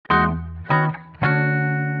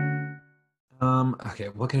Okay,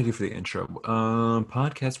 what can I do for the intro?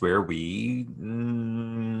 Podcast where we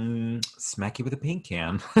smack you with a paint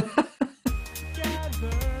can. Together,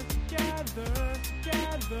 together,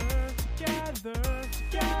 together, together,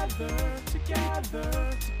 together,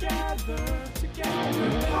 together, together,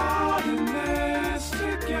 together. Part in this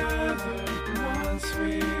together. Once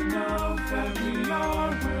we know that we're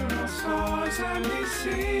all stars, and we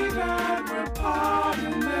see that we're part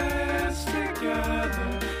in this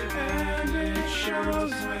together. And it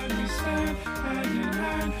shows when we stand hand in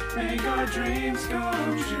hand, make our dreams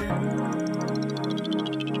come true.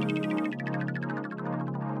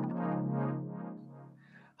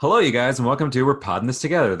 Hello, you guys, and welcome to We're Podding This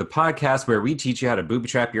Together, the podcast where we teach you how to booby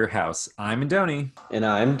trap your house. I'm Indoni. And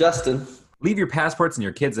I'm Dustin. Leave your passports and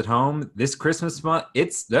your kids at home this Christmas month.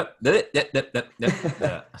 It's sorry,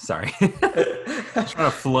 trying to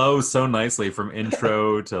flow so nicely from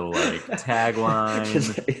intro to like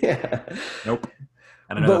tagline. Yeah. Nope.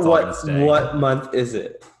 I don't know. But That's all gonna stay. what month is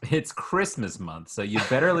it? It's Christmas month, so you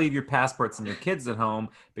better leave your passports and your kids at home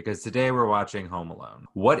because today we're watching Home Alone.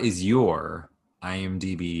 What is your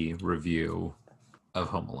IMDb review of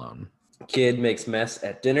Home Alone? Kid makes mess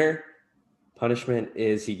at dinner. Punishment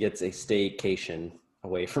is he gets a staycation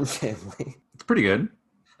away from family. It's pretty good.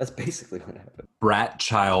 That's basically what happened. Brat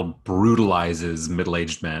child brutalizes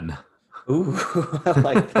middle-aged men. Ooh, I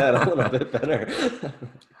like that a little bit better.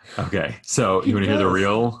 Okay, so you want to hear the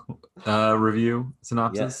real review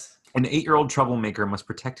synopsis? Yes. An 8-year-old troublemaker must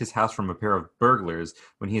protect his house from a pair of burglars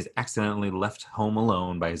when he is accidentally left home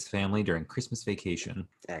alone by his family during Christmas vacation.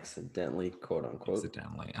 Accidentally, quote unquote.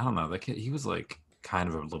 Accidentally. I don't know. That kid, he was like kind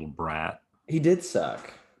of a little brat. He did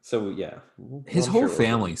suck. So yeah. His I'm whole sure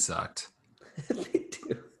family sucked. they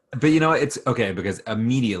do. But you know, it's okay because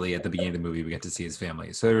immediately at the beginning of the movie, we get to see his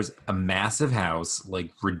family. So there's a massive house,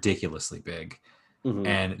 like ridiculously big. Mhm.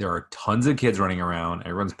 And there are tons of kids running around.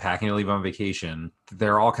 Everyone's packing to leave on vacation.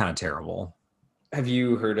 They're all kind of terrible. Have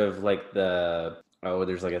you heard of like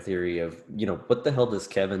there's like a theory of, what the hell does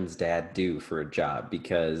Kevin's dad do for a job?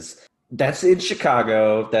 Because that's in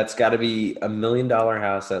Chicago. That's got to be $1 million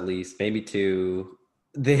house at least, maybe two.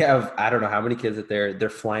 They have, I don't know how many kids are there. They're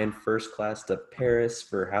flying first class to Paris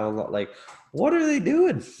for how long? Like, what are they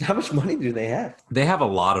doing? How much money do they have? They have a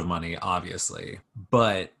lot of money, obviously.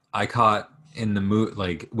 But I caught in the movie,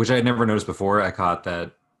 like, which I had never noticed before, I caught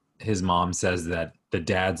that his mom says that the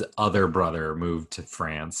dad's other brother moved to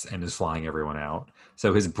France and is flying everyone out.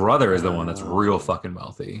 So his brother is the one that's real fucking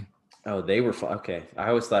wealthy. Oh, they were okay. I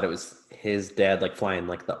always thought it was his dad, like flying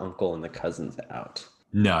like the uncle and the cousins out.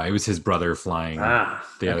 No, it was his brother flying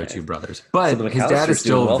the other okay. two brothers. But So the his dad McAllisters is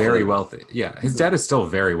still doing very wealthy. wealthy. Yeah, his dad is still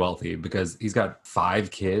very wealthy because he's got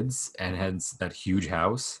 5 kids and has that huge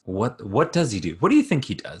house. What does he do? What do you think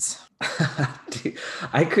he does? Dude,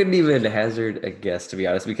 I couldn't even hazard a guess, to be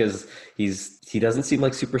honest, because he doesn't seem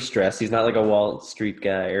like super stressed. He's not like a Wall Street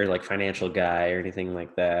guy or like financial guy or anything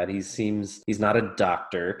like that. He's not a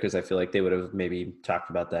doctor, because I feel like they would have maybe talked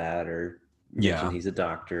about that or mentioned he's a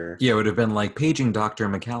doctor. Yeah, it would have been like paging Dr.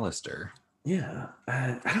 McAllister. Yeah,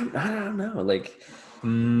 I don't know. Like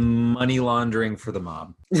Money laundering for the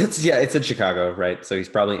mob. it's in Chicago, right? So he's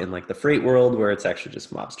probably in like the freight world where it's actually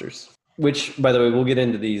just mobsters. Which, by the way, we'll get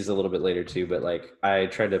into these a little bit later too, but like I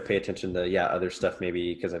tried to pay attention to other stuff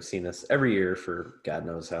maybe because I've seen this every year for God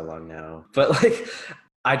knows how long now. But like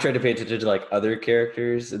I tried to pay attention to like other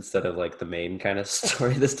characters instead of like the main kind of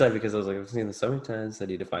story this time, because I was like, I've seen this so many times, I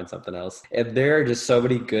need to find something else. And there are just so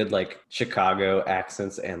many good like Chicago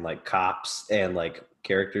accents and like cops and like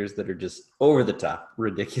characters that are just over the top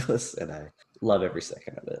ridiculous, and I love every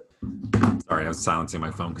second of it. Sorry, I was silencing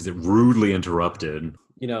my phone because it rudely interrupted.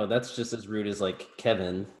 That's just as rude as like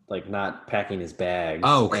Kevin, like not packing his bags.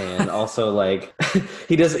 Oh. And also like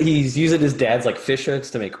he's using his dad's like fish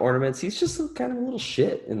hooks to make ornaments. He's just kind of a little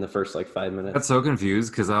shit in the first like 5 minutes. Got so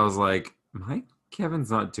confused because I was like,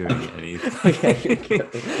 Kevin's not doing anything.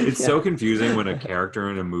 It's so confusing when a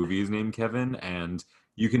character in a movie is named Kevin and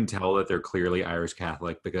you can tell that they're clearly Irish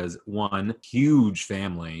Catholic because 1, huge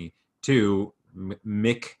family, 2,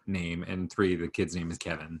 Mick name, and 3, the kid's name is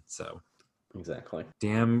Kevin. So Exactly.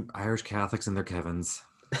 damn Irish Catholics and their Kevins.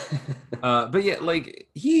 But yeah, like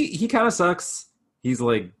he kind of sucks. He's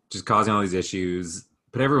like just causing all these issues,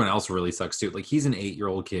 but everyone else really sucks too. Like he's an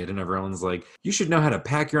 8-year-old kid and everyone's like, you should know how to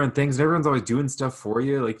pack your own things. And everyone's always doing stuff for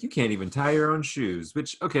you. Like you can't even tie your own shoes,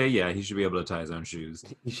 which, okay, yeah, he should be able to tie his own shoes.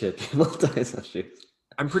 He should be able to tie his own shoes.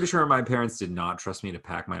 I'm pretty sure my parents did not trust me to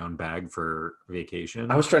pack my own bag for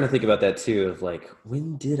vacation. I was trying to think about that too, of like,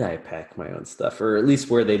 when did I pack my own stuff? Or at least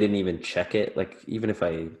where they didn't even check it. Like, even if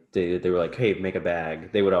I did, they were like, hey, make a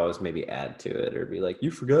bag. They would always maybe add to it or be like,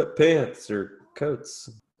 you forgot pants or coats.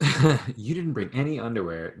 You didn't bring any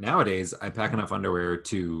underwear. Nowadays, I pack enough underwear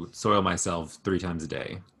to soil myself 3 times a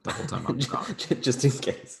day the whole time I'm gone. Just in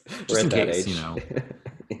case. Just in case, you know.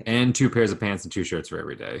 And 2 pairs of pants and 2 shirts for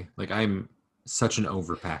every day. Like, I'm such an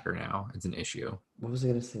overpacker now. It's an issue. What was I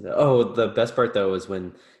going to say? Oh, the best part though was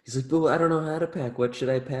when he's like, "But I don't know how to pack. What should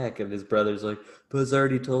I pack?" And his brother's like, "Buzz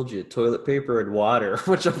already told you, toilet paper and water."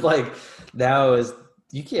 Which I'm like, now is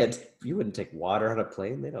you wouldn't take water on a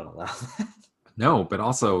plane. They don't allow that. No, but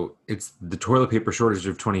also it's the toilet paper shortage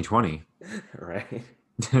of 2020. Right.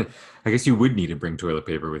 I guess you would need to bring toilet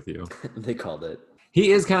paper with you. They called it.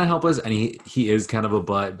 He is kind of helpless, and he is kind of a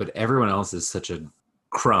butt, but everyone else is such a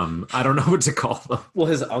crumb. I don't know what to call them. Well,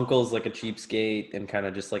 his uncle's like a cheapskate and kind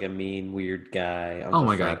of just like a mean, weird guy. Uncle Oh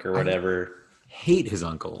my Frank God. or whatever. Hate his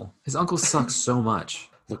uncle. His uncle sucks so much.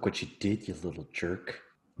 Look what you did, you little jerk.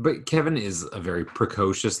 But Kevin is a very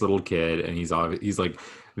precocious little kid, and he's like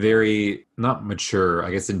very not mature,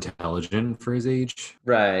 I guess intelligent for his age.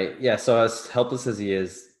 Right. Yeah. So as helpless as he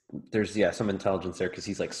is, there's some intelligence there because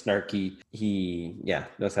he's like snarky. He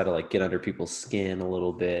knows how to like get under people's skin a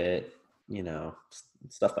little bit,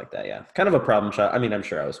 stuff like that. Yeah. Kind of a problem child. I mean, I'm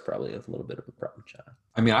sure I was probably a little bit of a problem child.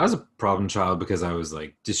 I mean, I was a problem child because I was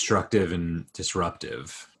like destructive and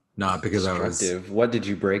disruptive, not because I was. What did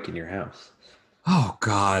you break in your house? Oh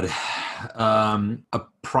God. A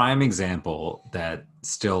prime example that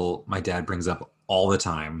still my dad brings up all the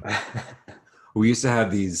time. We used to have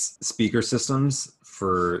these speaker systems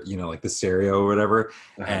for, like the stereo or whatever.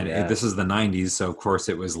 And this is the 90s. So of course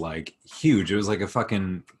it was like huge. It was like a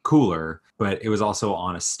fucking cooler, but it was also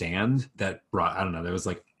on a stand that brought, I don't know, there was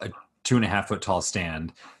like a 2.5 foot tall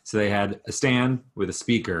stand. So they had a stand with a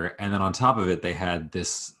speaker. And then on top of it, they had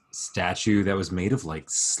this statue that was made of like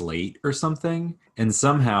slate or something. And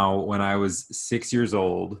somehow when I was 6 years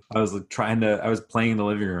old, I was playing in the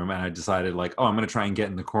living room and I decided like, oh, I'm going to try and get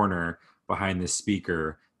in the corner behind this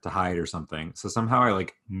speaker to hide or something. So somehow I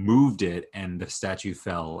like moved it and the statue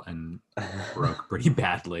fell and broke pretty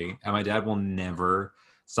badly. And my dad will never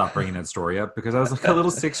stop bringing that story up because I was like a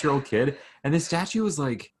little 6-year-old kid and this statue was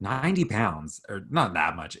like 90 pounds or not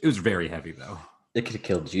that much. It was very heavy though. It could have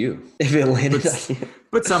killed you if it landed on you.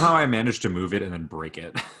 But somehow I managed to move it and then break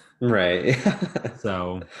it. Right.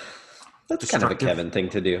 So that's kind of a Kevin thing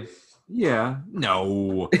to do. Yeah.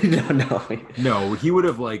 No. No, he would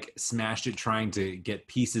have like smashed it trying to get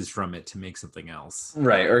pieces from it to make something else.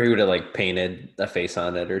 Right. Or he would have like painted a face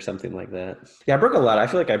on it or something like that. Yeah, I broke a lot. I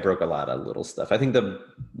feel like I broke a lot of little stuff. I think the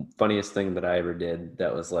funniest thing that I ever did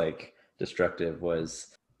that was like destructive was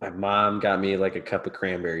my mom got me like a cup of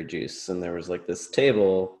cranberry juice and there was like this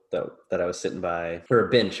table that I was sitting by, or a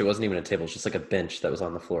bench. It wasn't even a table. It's just like a bench that was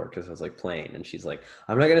on the floor because I was like playing. And she's like,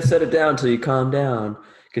 I'm not going to set it down until you calm down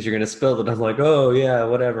because you're going to spill it. I'm like, oh yeah,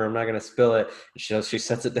 whatever. I'm not going to spill it. And she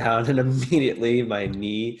sets it down and immediately my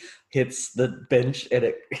knee hits the bench and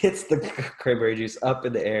it hits the cranberry juice up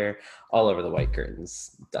in the air all over the white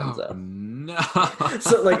curtains. Dunzo. Oh, no.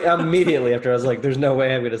 So like immediately after I was like, there's no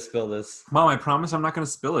way I'm going to spill this. Mom, I promise I'm not going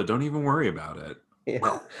to spill it. Don't even worry about it.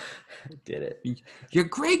 Yeah. I did it. Your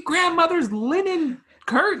great grandmother's linen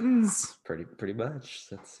curtains. Pretty much.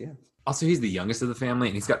 That's Also, he's the youngest of the family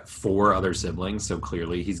and he's got 4 other siblings. So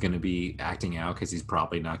clearly he's going to be acting out because he's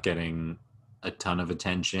probably not getting a ton of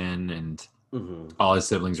attention and all his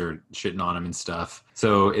siblings are shitting on him and stuff.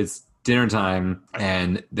 So it's dinner time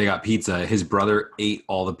and they got pizza. His brother ate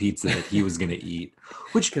all the pizza that he was going to eat,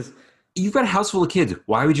 which because you've got a house full of kids.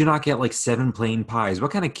 Why would you not get like 7 plain pies?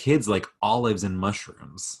 What kind of kids like olives and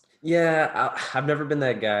mushrooms? Yeah, I've never been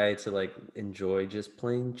that guy to like enjoy just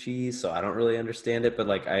plain cheese, so I don't really understand it. But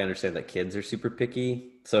like, I understand that kids are super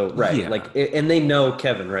picky. So right, like, and they know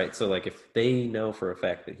Kevin, right? So like, if they know for a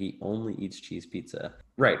fact that he only eats cheese pizza,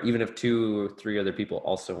 right? Even if 2 or 3 other people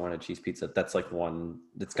also want a cheese pizza, that's like one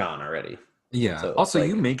that's gone already. Yeah. So also, like,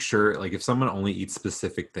 you make sure like if someone only eats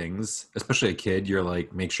specific things, especially a kid, you're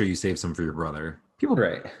like, make sure you save some for your brother. People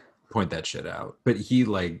point that shit out, but he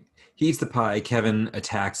eats the pie. Kevin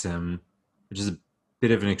attacks him, which is a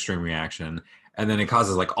bit of an extreme reaction. And then it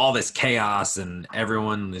causes like all this chaos and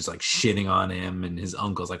everyone is like shitting on him. And his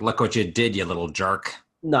uncle's like, look what you did, you little jerk.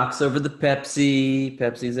 Knocks over the Pepsi.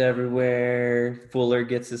 Pepsi's everywhere. Fuller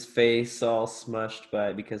gets his face all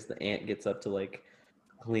smushed because the aunt gets up to like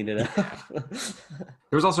clean it up.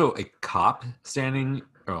 There was also a cop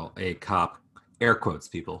air quotes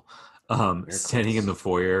people, standing in the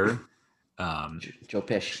foyer Joe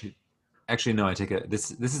Pesci Actually, no, I take it.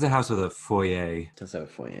 This is a house with a foyer. does have a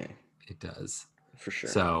foyer It does. for sure.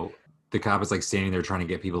 So the cop is like standing there trying to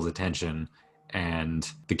get people's attention, and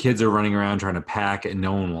the kids are running around trying to pack, and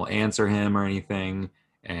no one will answer him or anything.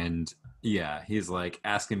 And yeah, he's like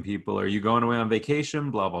asking people, "Are you going away on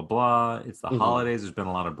vacation?" Blah blah blah. It's the holidays. There's been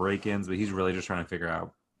a lot of break-ins, but he's really just trying to figure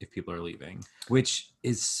out if people are leaving, which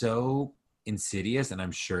is so insidious. And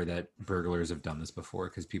I'm sure that burglars have done this before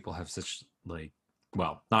because people have such like,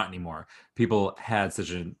 well, not anymore. People had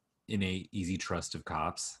such an innate easy trust of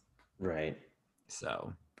cops. Right.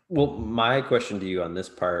 So, well, my question to you on this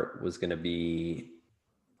part was going to be,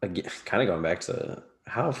 again, kind of going back to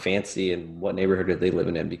how fancy and what neighborhood are they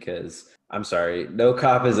living in? Because I'm sorry, no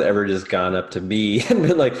cop has ever just gone up to me and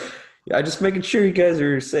been like, "I just making sure you guys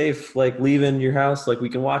are safe, like leaving your house, like we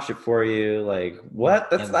can watch it for you." Like, what?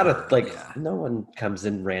 That's not a, like, no one comes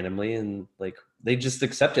in randomly and like, they just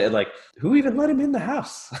accept it. And like, who even let him in the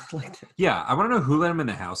house? Like, yeah, I want to know who let him in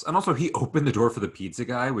the house. And also, he opened the door for the pizza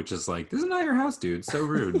guy, which is like, this is not your house, dude. So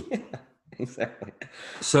rude. yeah, exactly.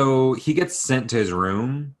 So he gets sent to his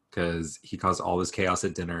room because he caused all this chaos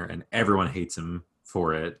at dinner and everyone hates him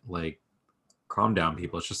for it. Like, calm down,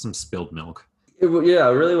 people. It's just some spilled milk. It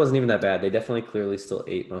really wasn't even that bad. They definitely clearly still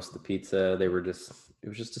ate most of the pizza. It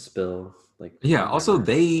was just a spill. Like, yeah, also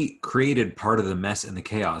they created part of the mess and the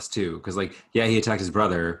chaos too. Because like, yeah, he attacked his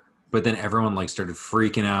brother, but then everyone like started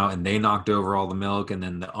freaking out and they knocked over all the milk, and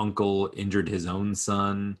then the uncle injured his own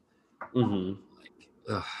son. Mm-hmm. Like,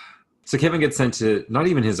 ugh. So Kevin gets sent to not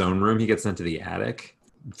even his own room, he gets sent to the attic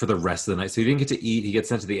for the rest of the night. So he didn't get to eat, he gets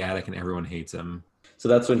sent to the attic and everyone hates him. So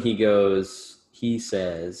that's when he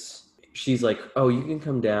says, she's like, "Oh, you can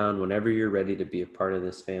come down whenever you're ready to be a part of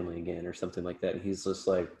this family again," or something like that. And he's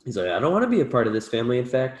like, "I don't want to be a part of this family. In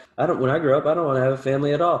fact, when I grow up, I don't want to have a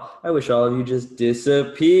family at all. I wish all of you just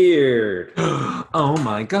disappeared." Oh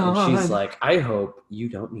my God. And she's like, "I hope you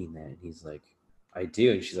don't mean that." And he's like, "I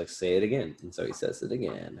do." And she's like, "Say it again." And so he says it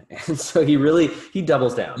again. And so he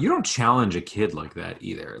doubles down. You don't challenge a kid like that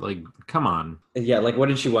either. Like, come on. And yeah, like, what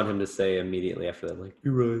did she want him to say immediately after that? Like,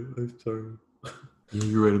 "You're right, I'm sorry." Yeah,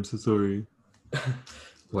 you're right. I'm so sorry.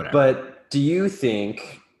 Whatever. But do you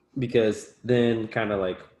think, because then kind of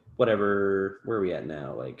like, whatever, where are we at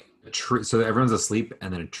now? Like, So everyone's asleep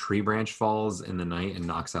and then a tree branch falls in the night and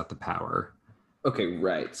knocks out the power. okay,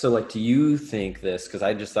 right. So like, do you think this, because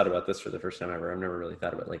I just thought about this for the first time ever. I've never really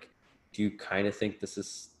thought about, like, do you kind of think this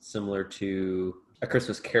is similar to A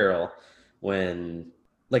Christmas Carol when,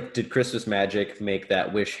 like, did Christmas magic make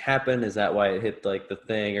that wish happen? Is that why it hit like the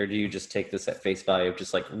thing? Or do you just take this at face value of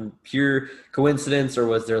just like pure coincidence? Or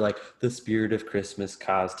was there like the spirit of Christmas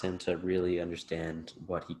caused him to really understand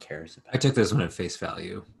what he cares about? I took this one at face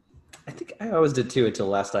value. I think I always did too until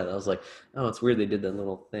last night. I was like, "Oh, it's weird they did that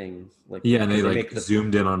little thing." Like, Yeah, and they like make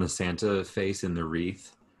zoomed in on a Santa face in the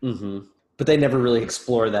wreath. Mm-hmm. But they never really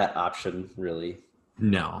explore that option, really.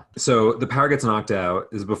 No. So the power gets knocked out.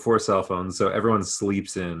 This is before cell phones, so everyone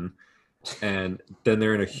sleeps in, and then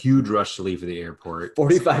they're in a huge rush to leave for the airport.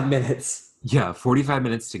 45 minutes. Yeah, 45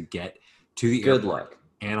 minutes to get to the Good airport luck.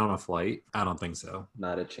 and on a flight. I don't think so.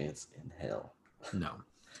 Not a chance in hell. No.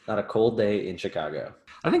 Not a cold day in Chicago.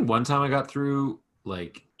 I think one time I got through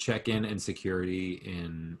like check-in and security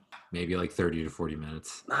in maybe like 30 to 40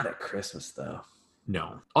 minutes. Not at Christmas, though.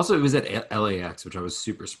 No. Also, it was at LAX, which I was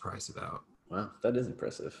super surprised about. Wow, that is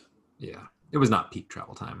impressive. Yeah. It was not peak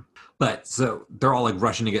travel time. But so they're all like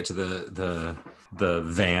rushing to get to the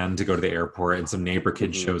van to go to the airport, and some neighbor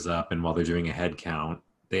kid shows up, and while they're doing a head count,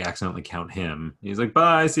 they accidentally count him. He's like,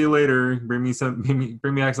 "Bye, see you later. Bring me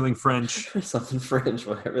back something French." Something French,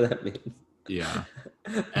 whatever that means. Yeah.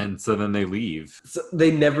 And so then they leave. So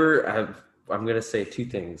they never have. I'm gonna say two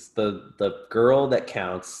things. The girl that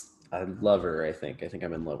counts, I love her. I think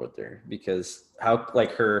I'm in love with her because how,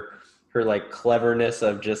 like, her like cleverness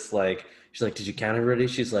of just like, she's like, "Did you count everybody?"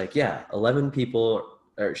 She's like, "Yeah, 11 people."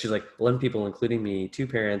 Or she's like, 11 people, including me, 2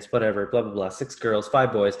 parents, whatever, blah blah blah, 6 girls,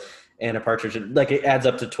 5 boys, and a partridge. Like, it adds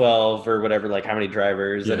up to 12 or whatever. Like, how many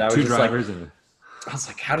drivers? Yeah, and I was 2 just drivers like, and I was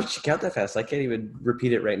like, how did she count that fast? I can't even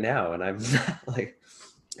repeat it right now. And I'm like,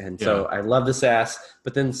 and so I love the sass.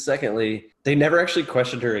 But then secondly, they never actually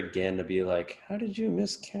questioned her again to be like, "How did you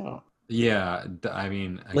miscount?" yeah, I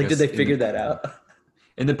mean, I Like, did guess they figure that out?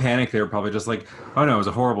 in the panic, they were probably just like, "Oh no, it was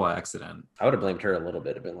a horrible accident." I would have blamed her a little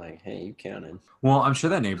bit. I've been like, "Hey, you counted." Well, I'm sure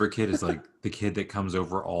that neighbor kid is like the kid that comes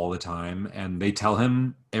over all the time, and they tell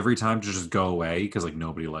him every time to just go away because like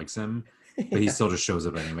nobody likes him, but he still just shows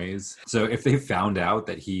up anyways. So if they found out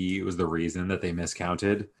that he was the reason that they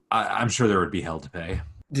miscounted, I'm sure there would be hell to pay.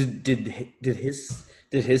 Did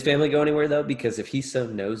Did his family go anywhere though? Because if he's so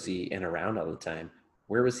nosy and around all the time,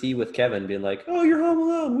 where was he with Kevin being like, "Oh, you're home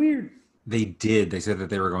alone, weird"? They did. They said that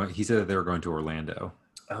they were going. He said that they were going to Orlando.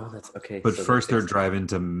 Oh, that's okay. But so first, they're driving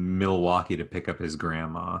to Milwaukee to pick up his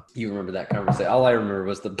grandma. You remember that conversation? All I remember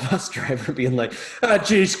was the bus driver being like, "Ah,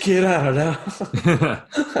 geez, kid, I don't know."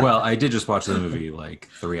 Well, I did just watch the movie like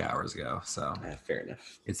 3 hours ago, so Fair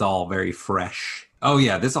enough. it's all very fresh. Oh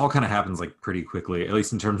yeah, this all kind of happens like pretty quickly, at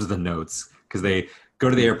least in terms of the notes, because they go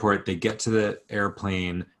to the airport, they get to the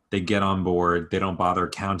airplane, they get on board, they don't bother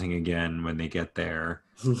counting again when they get there.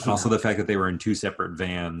 And also the fact that they were in 2 separate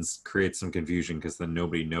vans creates some confusion because then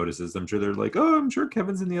nobody notices. I'm sure they're like, "Oh, I'm sure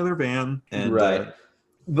Kevin's in the other van." And, Right.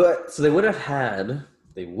 But so they would have had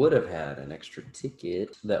an extra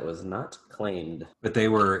ticket that was not claimed. But they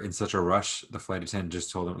were in such a rush, the flight attendant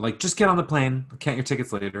just told them, like, "Just get on the plane. Count your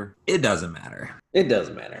tickets later." It doesn't matter. It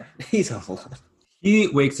doesn't matter. He's home alone. He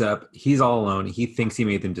wakes up, he's all alone, he thinks he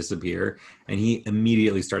made them disappear, and he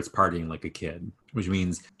immediately starts partying like a kid, which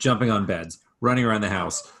means jumping on beds, running around the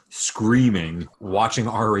house, screaming, watching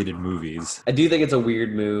R-rated movies. I do think it's a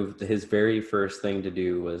weird move. His very first thing to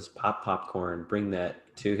do was pop popcorn, bring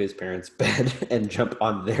that to his parents' bed, and jump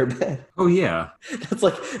on their bed. Oh, yeah. That's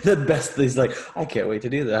like the best. He's like, I can't wait to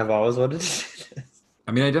do that. I've always wanted to do this.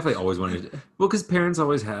 I mean, I definitely always wanted to. Well, because parents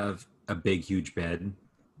always have a big, huge bed,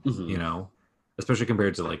 you know? Especially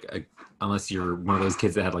compared to, like, unless you're one of those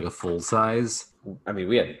kids that had, like, a full size. I mean,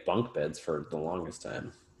 we had bunk beds for the longest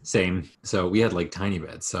time. Same. So we had, like, tiny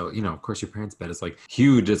beds. So, you know, of course, your parents' bed is, like,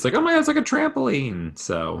 huge. It's like, oh, my God, it's like a trampoline.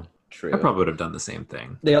 So True. I probably would have done the same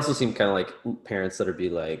thing. They also seem kind of like parents that would be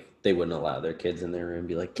like, they wouldn't allow their kids in their room,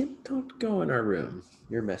 be like, don't go in our room.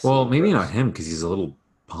 You're messy. Well, maybe not him because he's a little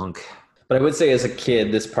punk. But I would say as a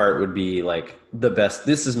kid, this part would be like the best.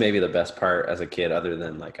 This is maybe the best part as a kid, other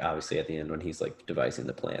than like obviously at the end when he's like devising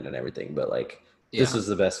the plan and everything. But like this is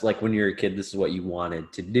the best. Like when you're a kid, this is what you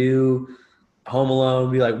wanted to do. Home Alone,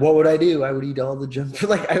 be like, what would I do? I would eat all the junk food.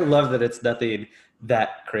 Like I love that it's nothing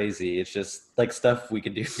that crazy. It's just like stuff we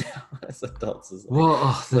can do now as adults. Is like,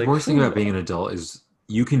 Well, the like, worst thing about being an adult is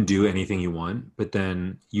you can do anything you want, but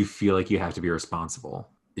then you feel like you have to be responsible.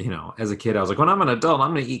 You know, as a kid, I was like, when I'm an adult,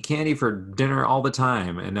 I'm going to eat candy for dinner all the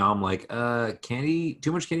time. And now I'm like, candy,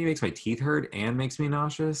 too much candy makes my teeth hurt and makes me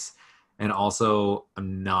nauseous. And also,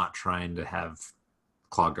 I'm not trying to have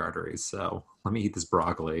clogged arteries. So let me eat this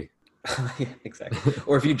broccoli. Yeah, exactly.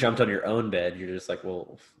 Or if you jumped on your own bed, you're just like,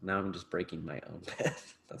 well, now I'm just breaking my own bed.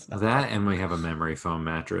 That's not that, and we have a memory foam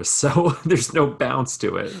mattress. So there's no bounce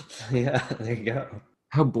to it. Yeah, there you go.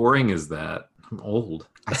 How boring is that? I'm old.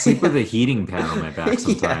 I sleep with a heating pad on my back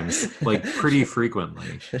sometimes, like pretty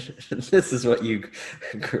frequently. This is what you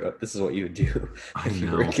grew up. This is what you would do if you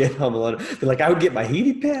were a know. kid home alone. Be like, I would get my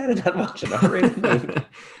heating pad and I'd watch an R-rated movie.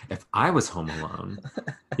 If I was home alone,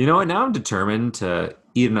 you know what? Now I'm determined to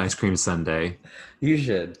eat an ice cream sundae. You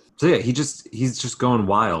should. So yeah, he's just going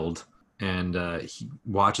wild, and he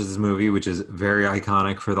watches this movie, which is very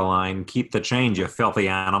iconic for the line "Keep the change, you filthy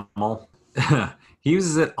animal." He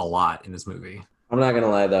uses it a lot in this movie. I'm not gonna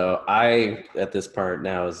lie though. I at this part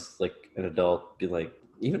now as like an adult, be like,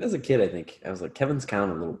 even as a kid, I think I was like, Kevin's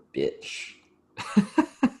kind of a little bitch.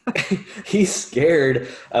 He's scared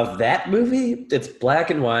of that movie. It's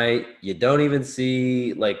black and white. You don't even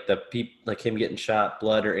see like like him getting shot,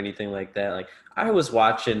 blood or anything like that. Like I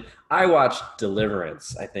watched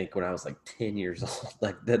Deliverance, I think, when I was like 10 years old.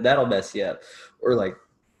 Like that'll mess you up. Or like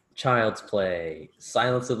Child's Play,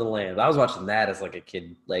 Silence of the Lambs. I was watching that as like a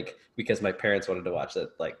kid, like because my parents wanted to watch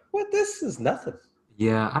that. Like, what? This is nothing.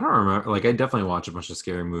 Yeah, I don't remember. Like, I definitely watched a bunch of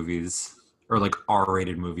scary movies or like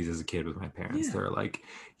R-rated movies as a kid with my parents. Yeah. They're like,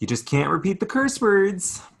 you just can't repeat the curse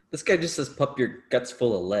words. This guy just says, "Pup, your gut's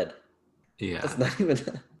full of lead." Yeah, That's not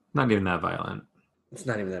even. not even that violent. It's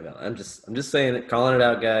not even that bad. I'm just saying it, calling it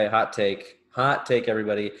out, guy. Hot take,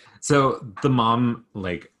 everybody. So the mom,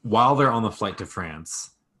 like, while they're on the flight to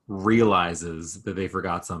France, realizes that they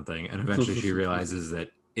forgot something, and eventually she realizes that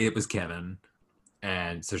it was Kevin,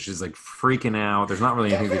 and so she's like freaking out. There's not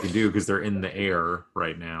really anything they can do because they're in the air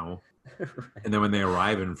right now. And then when they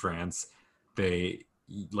arrive in France, they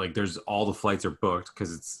like there's all the flights are booked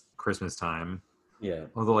because it's Christmas time. Yeah.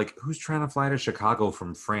 Although, like, who's trying to fly to Chicago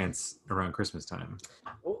from France around Christmas time?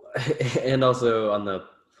 And also on the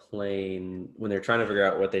plane when they're trying to figure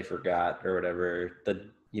out what they forgot or whatever,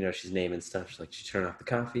 she's naming stuff. She's like, she turned off the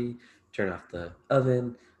coffee, turn off the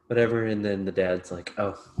oven, whatever. And then the dad's like,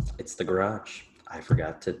 oh, it's the garage. I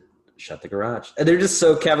forgot to shut the garage. And they're just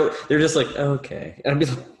so cavalier. They're just like, okay. And I'm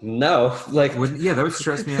just like, no. Like, Yeah, that would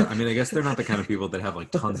stress me out. I mean, I guess they're not the kind of people that have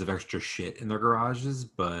like tons of extra shit in their garages,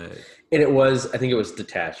 but and I think it was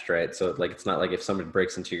detached, right? So like, it's not like if somebody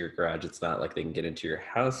breaks into your garage, it's not like they can get into your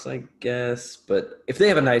house, I guess. But if they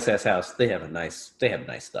have a nice ass house, they have nice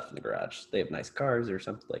stuff in the garage. They have nice cars or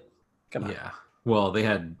something. Like, come on. yeah. Well, they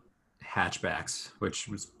had hatchbacks, which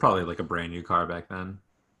was probably like a brand new car back then.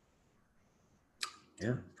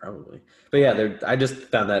 Yeah, probably. But yeah, I just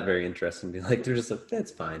found that very interesting. Be like, they're just like,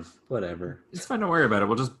 that's fine, whatever. It's fine, don't worry about it.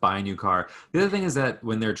 We'll just buy a new car. The other thing is that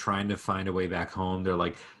when they're trying to find a way back home, they're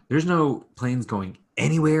like, there's no planes going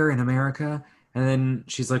anywhere in America. And then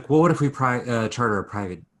she's like, well, what if we charter a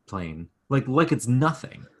private plane? Like it's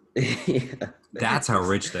nothing. Yeah. That's how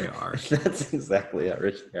rich they are. That's exactly how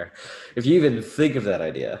rich they are. If you even think of that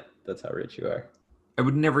idea, that's how rich you are. It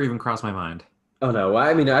would never even cross my mind. Oh no,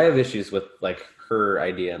 I mean, I have issues with like her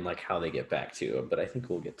idea and like how they get back to it, but I think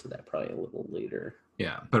we'll get to that probably a little later.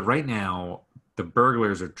 Yeah, but right now the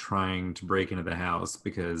burglars are trying to break into the house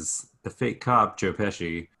because the fake cop Joe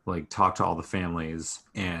Pesci like talked to all the families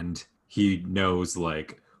and he knows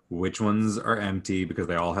like which ones are empty because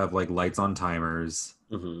they all have like lights on timers,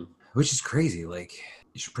 which is crazy. Like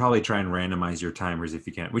you should probably try and randomize your timers if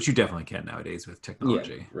you can, which you definitely can nowadays with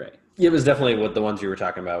technology. Yeah, right. It was definitely what the ones you were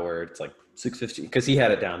talking about where it's like 6:15 because he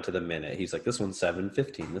had it down to the minute. He's like, this one's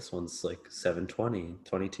 7:15, this one's like 7:20,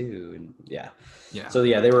 22, and yeah. So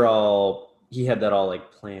yeah, he had that all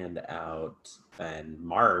like planned out, and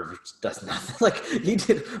Marv does nothing. Like he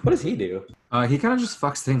did. What does he do? He kind of just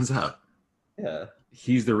fucks things up. Yeah.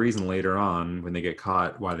 He's the reason later on when they get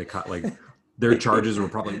caught why they caught like their charges were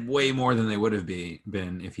probably way more than they would have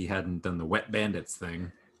been if he hadn't done the wet bandits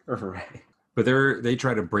thing. Right. But they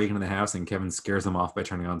try to break into the house and Kevin scares them off by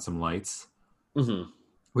turning on some lights,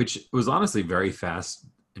 which was honestly very fast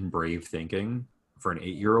and brave thinking for an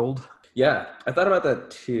 8-year-old. Yeah, I thought about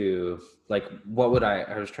that too. Like,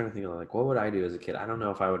 I was trying to think of like, what would I do as a kid? I don't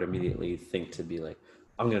know if I would immediately think to be like,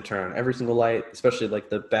 I'm going to turn on every single light, especially like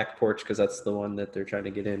the back porch because that's the one that they're trying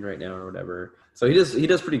to get in right now or whatever. So he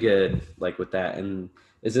does pretty good like with that. And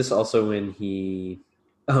is this also when he?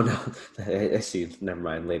 Oh no, I see. Never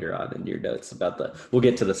mind. Later on in your notes about we'll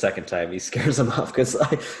get to the second time he scares them off because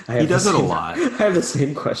he does it a lot. I have the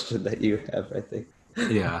same question that you have. I think.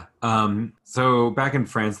 Yeah. So back in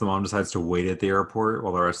France, the mom decides to wait at the airport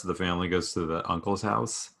while the rest of the family goes to the uncle's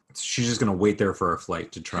house. She's just going to wait there for her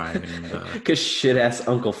flight to try and... Because shit-ass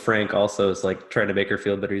Uncle Frank also is, like, trying to make her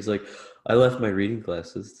feel better. He's like, I left my reading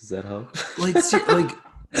glasses. Does that help? Like,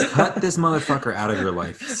 cut this motherfucker out of your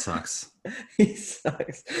life. He sucks. He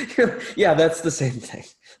sucks. Yeah, that's the same thing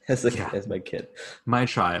as my kid. My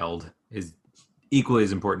child is equally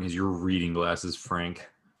as important as your reading glasses, Frank.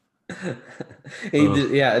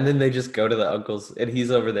 Yeah, and then they just go to the uncle's, and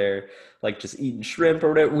he's over there like just eating shrimp or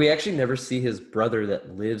whatever. We actually never see his brother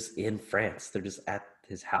that lives in France. They're just at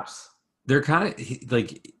his house. They're kind of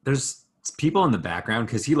like there's people in the background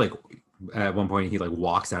because he like at one point he like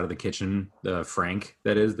walks out of the kitchen. Frank,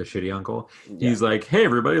 that is the shitty uncle. Yeah. He's like, "Hey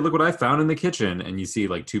everybody, look what I found in the kitchen!" And you see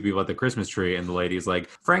like 2 people at the Christmas tree, and the lady's like,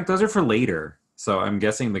 "Frank, those are for later." So I'm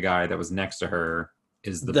guessing the guy that was next to her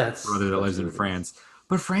is the brother that lives in France.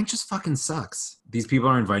 But Frank just fucking sucks. These people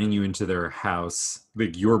are inviting you into their house.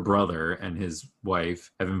 Like your brother and his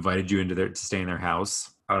wife have invited you into to stay in their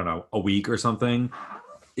house. I don't know, a week or something.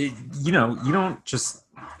 You don't just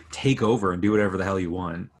take over and do whatever the hell you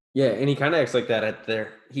want. Yeah, and he kind of acts like that at their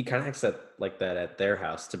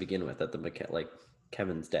house to begin with, at the like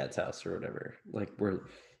Kevin's dad's house or whatever. Like where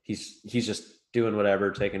he's just doing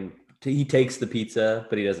whatever, he takes the pizza,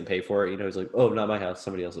 but he doesn't pay for it. He's like, oh, not my house.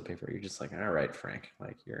 Somebody else will pay for it. You're just like, all right, Frank.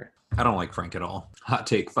 Like I don't like Frank at all. Hot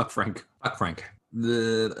take. Fuck Frank. Fuck Frank.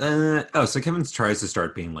 So Kevin tries to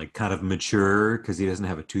start being like kind of mature because he doesn't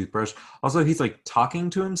have a toothbrush. Also, he's like talking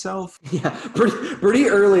to himself. Yeah, pretty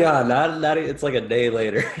early on. Not it's like a day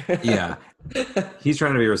later. Yeah. He's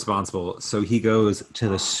trying to be responsible, so he goes to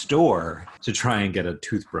the store to try and get a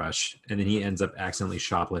toothbrush, and then he ends up accidentally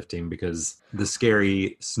shoplifting because the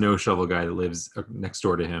scary snow shovel guy that lives next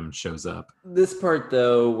door to him shows up. This part,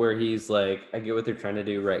 though, where he's like, I get what they're trying to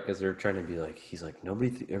do, right? Because they're trying to be like, he's like,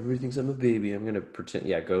 everybody thinks I'm a baby. I'm gonna pretend,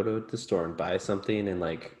 go to the store and buy something and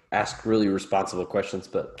like ask really responsible questions.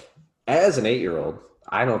 But as an 8-year-old,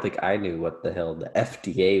 I don't think I knew what the hell the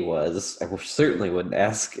FDA was. I certainly wouldn't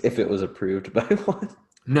ask if it was approved by one.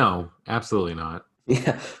 No, absolutely not.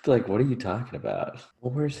 Yeah, like, what are you talking about?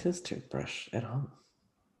 Well, where's his toothbrush? At home.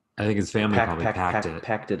 I think his family probably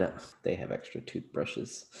packed it up. They have extra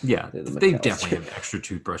toothbrushes. Yeah, They're the they McAllister. definitely have extra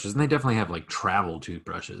toothbrushes, and they definitely have like travel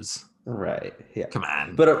toothbrushes. Right. Yeah. Come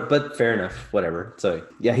on. But fair enough. Whatever. So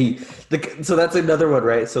yeah, so that's another one,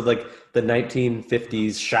 right? So like the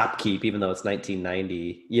 1950s shopkeep, even though it's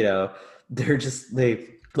 1990,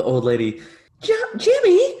 the old lady,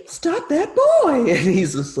 Jimmy, stop that boy, and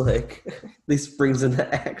he's just like, he springs into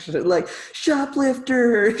action like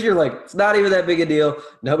shoplifter. You're like, it's not even that big a deal.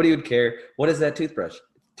 Nobody would care. What is that toothbrush?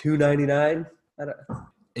 $2.99.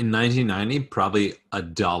 In 1990, probably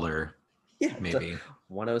 $1. Yeah, maybe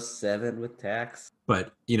 107 with tax.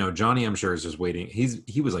 But Johnny, I'm sure, is just waiting.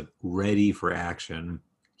 He was like ready for action.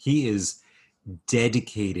 He is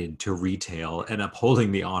dedicated to retail and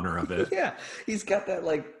upholding the honor of it. Yeah, he's got that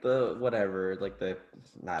like the whatever, like the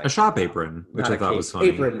not a shop apron, which I thought was funny.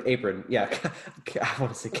 Apron. Yeah, I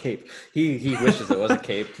want to say cape. He wishes it was a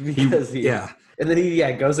cape because and then he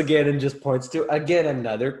goes again and just points to again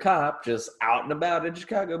another cop just out and about in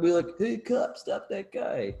Chicago, be like, "Hey, cop, stop that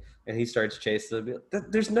guy!" And he starts chasing them.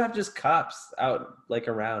 There's not just cops out like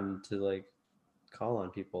around to like call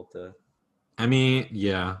on people to. I mean,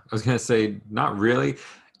 yeah, I was gonna say not really.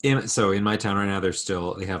 In my town right now,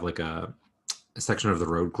 they have like a section of the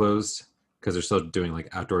road closed because they're still doing like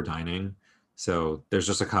outdoor dining. So there's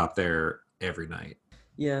just a cop there every night.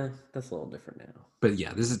 Yeah, that's a little different now. But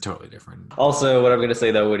yeah, this is totally different. Also, what I'm gonna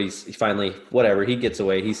say though, when he finally he gets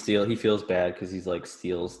away, he feels bad because he's like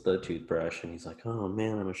steals the toothbrush and he's like, oh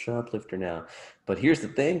man, I'm a shoplifter now. But here's the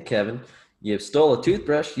thing, Kevin. You stole a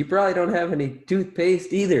toothbrush. You probably don't have any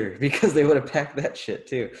toothpaste either because they would have packed that shit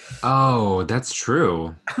too. Oh, that's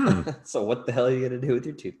true. So what the hell are you going to do with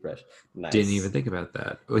your toothbrush? Nice. Didn't even think about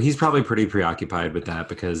that. Well, he's probably pretty preoccupied with that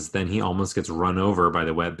because then he almost gets run over by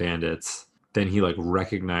the wet bandits. Then he like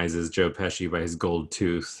recognizes Joe Pesci by his gold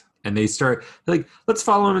tooth. And they start like, let's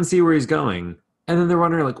follow him and see where he's going. And then they're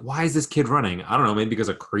wondering, like, why is this kid running? I don't know, maybe because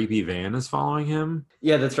a creepy van is following him.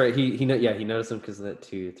 Yeah, that's right. He noticed him because of that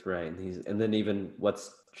tooth, right? And then even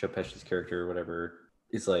what's Joe Pesci's character or whatever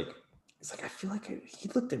is like, I feel like he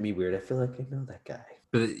looked at me weird. I feel like I know that guy.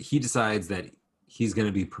 But he decides that he's going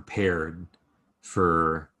to be prepared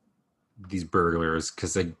for these burglars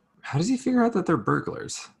because how does he figure out that they're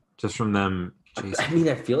burglars? Just from them chasing? I mean,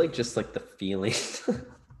 I feel like just like the feeling.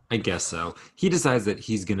 I guess so. He decides that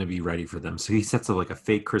he's going to be ready for them. So he sets up like a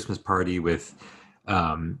fake Christmas party with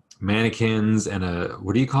mannequins and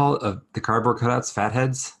what do you call it? The cardboard cutouts? Fat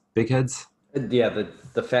heads? Big heads? Yeah,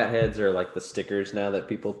 the fat heads are like the stickers now that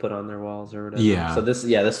people put on their walls or whatever. Yeah. So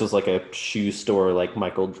this was like a shoe store, like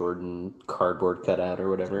Michael Jordan cardboard cutout or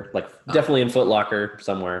whatever. Like definitely in Foot Locker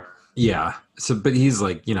somewhere. Yeah. So, but he's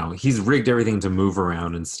like, he's rigged everything to move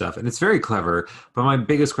around and stuff. And it's very clever. But my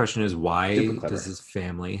biggest question is why does his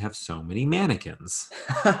family have so many mannequins?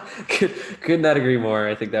 Could not agree more.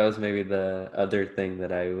 I think that was maybe the other thing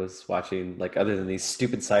that I was watching, like other than these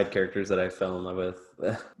stupid side characters that I fell in love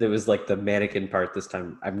with. There was like the mannequin part this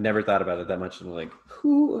time. I've never thought about it that much. And like,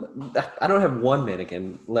 I don't have one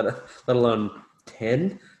mannequin, let alone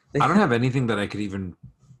 10. I don't have anything that I could even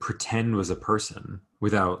pretend was a person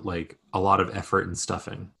without like a lot of effort and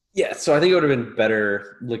stuffing. Yeah, so I think it would have been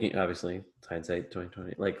better looking, obviously, hindsight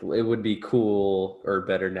 2020. Like it would be cool or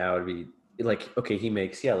better now would be like, okay, he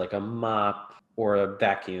makes like a mop or a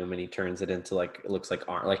vacuum and he turns it into like, it looks like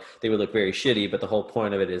arm. Like they would look very shitty, but the whole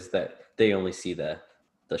point of it is that they only see the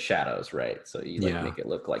shadows, right? So you make it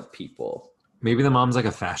look like people. Maybe the mom's like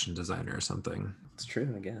a fashion designer or something. It's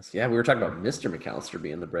true, I guess. Yeah, we were talking about Mr. McAllister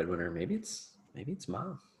being the breadwinner. Maybe it's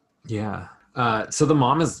mom. Yeah. So the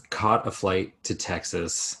mom has caught a flight to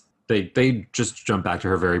Texas. They just jump back to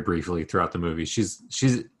her very briefly throughout the movie. She's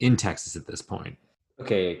in Texas at this point.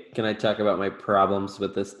 Okay, can I talk about my problems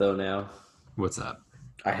with this though now? What's up?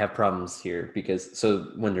 I have problems here because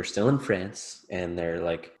so when they're still in France and they're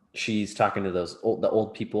like, she's talking to the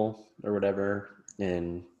old people or whatever,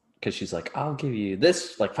 and because she's like, I'll give you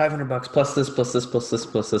this like $500 plus this plus this plus this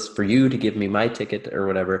plus this for you to give me my ticket or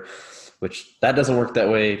whatever. Which that doesn't work that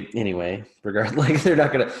way anyway. Regardless, like they're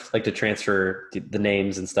not gonna like to transfer the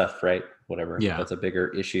names and stuff, right? Whatever. Yeah, that's a bigger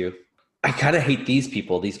issue. I kind of hate these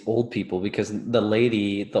people, these old people, because the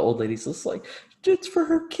old lady's just like, it's for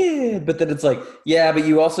her kid. But then it's like, yeah, but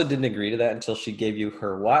you also didn't agree to that until she gave you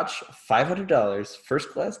her watch, $500, first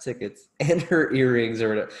class tickets, and her earrings or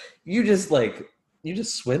whatever. You just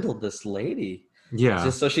swindled this lady. Yeah.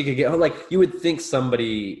 Just so she could get home. Like you would think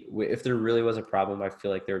somebody, if there really was a problem, I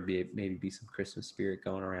feel like there would be some Christmas spirit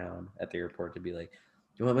going around at the airport to be like,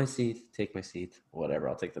 you want my seat? Take my seat. Whatever.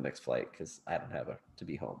 I'll take the next flight because I don't have to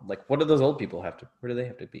be home. Like, what do those old people have to? Where do they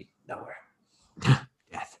have to be? Nowhere.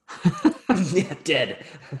 Death. Yeah, dead.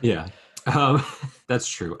 Yeah, um, that's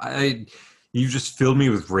true. You just filled me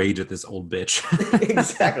with rage at this old bitch.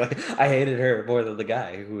 Exactly. I hated her more than the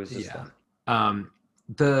guy who was just Yeah. like,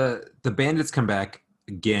 The bandits come back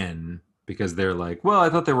again because they're like, well, I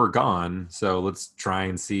thought they were gone, so let's try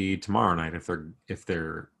and see tomorrow night if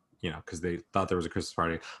they're because they thought there was a Christmas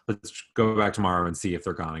party. Let's go back tomorrow and see if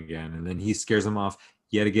they're gone again. And then he scares them off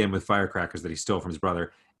yet again with firecrackers that he stole from his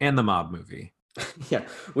brother and the mob movie. yeah.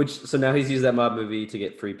 So now he's used that mob movie to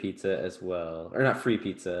get free pizza as well, or not free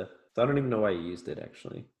pizza. So I don't even know why he used it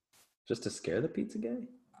actually, just to scare the pizza guy.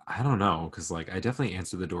 I don't know, because I definitely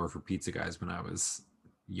answered the door for pizza guys when I was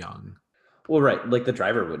young. Well, right, like the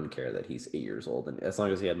driver wouldn't care that he's 8 years old, and as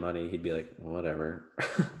long as he had money, he'd be like, whatever.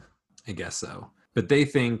 I guess so. But the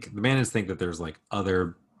bandits think that there's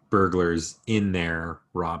other burglars in there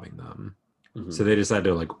robbing them. Mm-hmm. So they decide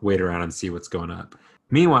to wait around and see what's going up.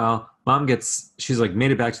 Meanwhile, mom she's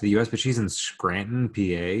made it back to the US, but she's in Scranton,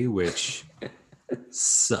 PA, which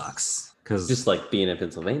sucks. Cause just being in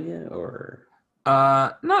Pennsylvania or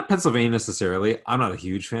not Pennsylvania necessarily. I'm not a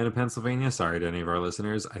huge fan of Pennsylvania. Sorry to any of our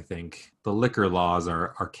listeners. I think the liquor laws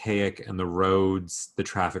are archaic and the roads, the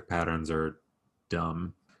traffic patterns are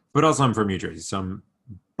dumb. But also I'm from New Jersey, so I'm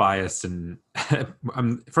biased and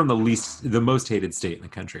I'm from the most hated state in the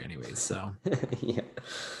country anyways. So yeah.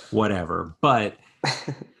 Whatever. But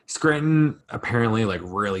Scranton apparently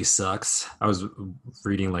really sucks. I was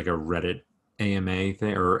reading a Reddit AMA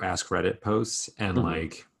thing or Ask Reddit posts and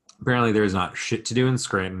apparently there's not shit to do in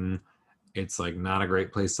Scranton. It's not a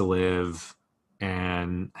great place to live.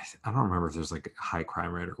 And I don't remember if there's a high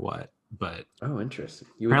crime rate or what, but interesting.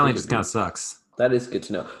 Apparently it just kind of sucks. That is good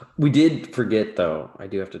to know. We did forget though. I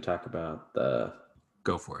do have to talk about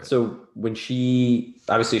Go for it. So when she's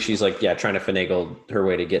trying to finagle her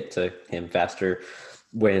way to get to him faster.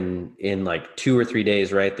 When in 2 or 3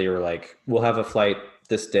 days, right? They were we'll have a flight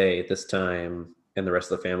this day, this time. And the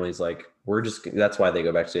rest of the family's that's why they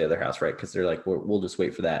go back to the other house, right? Because they're we'll just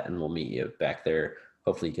wait for that and we'll meet you back there.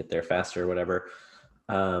 Hopefully you get there faster or whatever.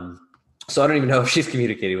 So I don't even know if she's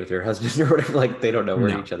communicating with her husband or whatever. They don't know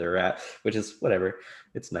where each other are at, which is whatever.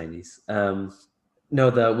 It's 90s.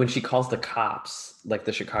 No, when she calls the cops,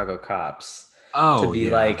 the Chicago cops, to be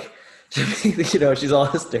she's all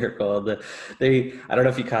hysterical. I don't know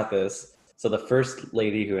if you caught this. So the first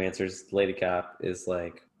lady who answers, lady cop, is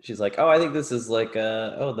she's oh, I think this is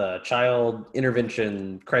the child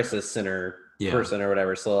intervention crisis center person or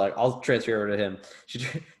whatever. So I'll transfer over to him.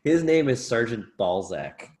 His name is Sergeant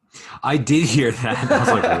Balzac. I did hear that.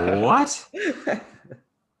 I was what?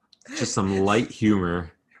 Just some light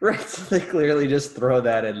humor. Right. So they clearly just throw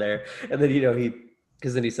that in there. And then,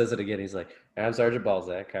 because then he says it again. He's I'm Sergeant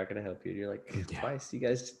Balzac. How can I help you? And you're twice. You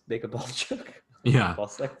guys make a ball joke. Yeah.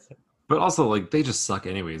 Balzac. But also, they just suck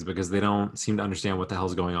anyways because they don't seem to understand what the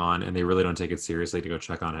hell's going on and they really don't take it seriously to go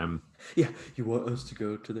check on him. Yeah. You want us to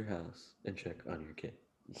go to their house and check on your kid.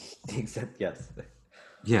 Except, yes.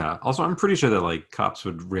 Yeah. Also, I'm pretty sure that cops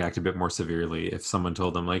would react a bit more severely if someone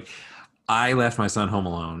told them I left my son home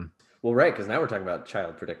alone. Well, right, because now we're talking about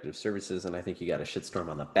Child Protective Services, and I think you got a shitstorm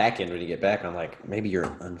on the back end when you get back on maybe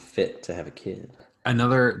you're unfit to have a kid.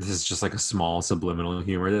 This is just a small subliminal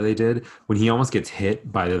humor that they did when he almost gets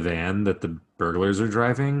hit by the van that the burglars are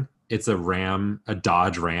driving. It's a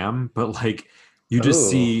Dodge Ram, but you just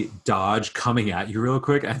see Dodge coming at you real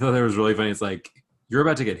quick. I thought that was really funny. It's you're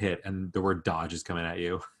about to get hit and the word Dodge is coming at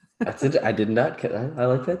you. That's it. I did not. I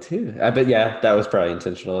like that too. But yeah, that was probably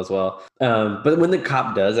intentional as well. But when the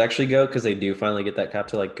cop does actually go, because they do finally get that cop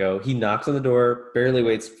to go, he knocks on the door, barely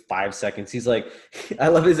waits 5 seconds. He's I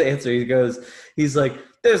love his answer. He's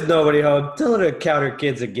there's nobody home. Tell her to count her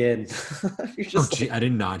kids again. You're just I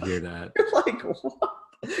did not hear that. You're what?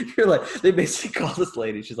 You're they basically call this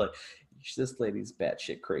lady. She's this lady's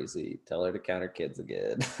batshit crazy. Tell her to count her kids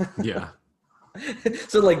again. Yeah.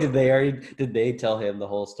 So did they tell him the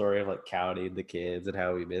whole story of counting the kids and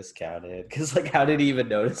how we miscounted? Because how did he even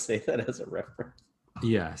know to say that as a reference?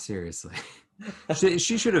 Yeah, seriously.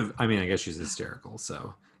 She should have. I guess she's hysterical,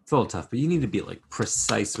 so it's a little tough. But you need to be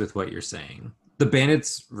precise with what you're saying. The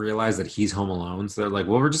bandits realize that he's home alone, so they're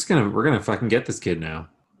well, we're gonna fucking get this kid now.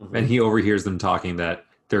 Mm-hmm. And he overhears them talking that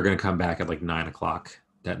they're gonna come back at 9:00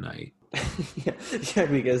 that night. yeah,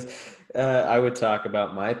 because I would talk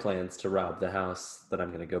about my plans to rob the house that I'm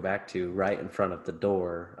going to go back to right in front of the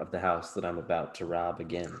door of the house that I'm about to rob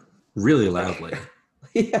again. Really loudly.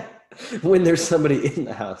 Yeah, when there's somebody in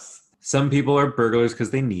the house. Some people are burglars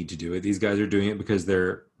because they need to do it. These guys are doing it because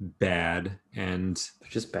they're bad and they're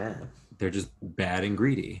just bad. They're just bad and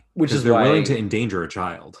greedy. Which is they're why willing to endanger a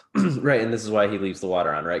child. right, and this is why he leaves the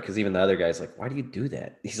water on, right? Because even the other guy's like, "Why do you do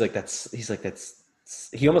that?" He's like,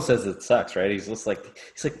 He almost says it sucks, right? He's like,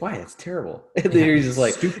 "Why? That's terrible." And then he's just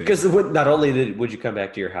like, stupid. because not only would you come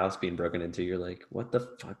back to your house being broken into, you're like, "What the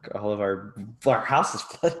fuck? All of our house is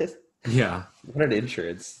flooded." Yeah. What an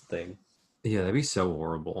insurance thing. Yeah, that'd be so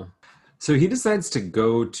horrible. So he decides to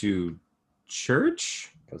go to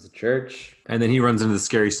church, Goes to church. and then he runs into the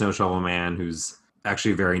scary snow shovel man who's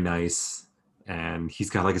actually very nice, and he's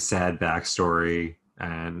got like a sad backstory.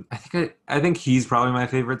 And I think he's probably my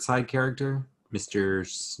favorite side character, Mr.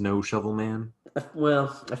 Snow Shovel Man.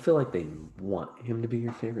 Well, I feel like they want him to be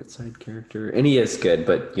your favorite side character, and he is good.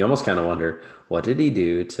 But you almost kind of wonder, what did he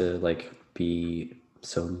do to like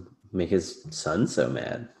make his son so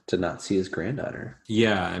mad to not see his granddaughter?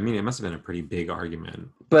 Yeah, I mean, it must have been a pretty big argument.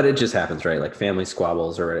 But it just happens, right? Like family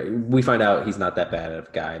squabbles, or we find out he's not that bad of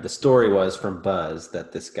a guy. The story was from Buzz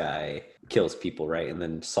that this guy kills people, right? And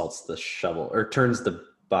then salts the shovel or turns the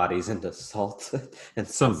bodies into salt and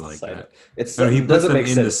Something like that. It's So he it puts doesn't them make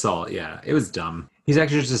in sense. the salt. Yeah, it was dumb. He's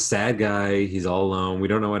actually just a sad guy. He's all alone. We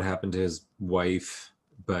don't know what happened to his wife,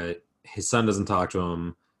 but his son doesn't talk to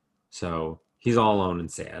him. So he's all alone and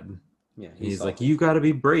sad. Yeah, He's like, you got to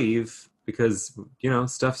be brave because,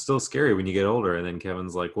 stuff's still scary when you get older. And then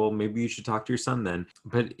Kevin's like, well, maybe you should talk to your son then.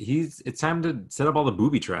 But it's time to set up all the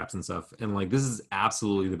booby traps and stuff. And like, this is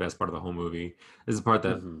absolutely the best part of the whole movie. This is the part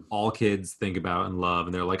that all kids think about and love.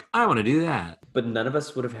 And they're like, I want to do that. But none of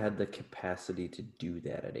us would have had the capacity to do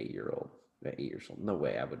that at 8 years old. No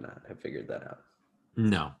way, I would not have figured that out.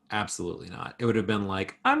 No, absolutely not. It would have been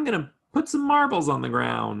like, I'm going to put some marbles on the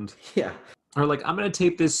ground. Yeah. Or like, I'm going to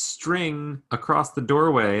tape this string across the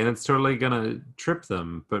doorway and it's totally going to trip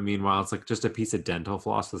them. But meanwhile, it's like just a piece of dental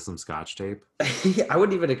floss with some scotch tape. I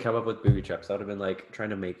wouldn't even have come up with booby traps. I would have been like trying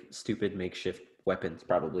to make stupid makeshift weapons,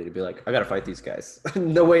 probably, to be like, I got to fight these guys.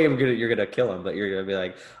 No way you're going to kill them, but you're going to be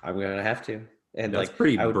like, I'm going to have to. And That's like,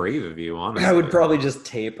 pretty brave of you, honestly. I would probably just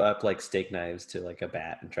tape up like steak knives to like a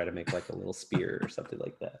bat and try to make like a little spear or something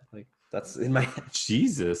like that. Like that's in my head.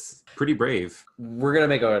 Jesus, pretty brave. We're going to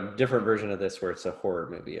make a different version of this where it's a horror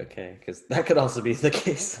movie, okay? Because that could also be the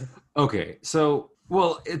case. Okay, so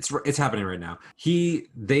it's happening right now.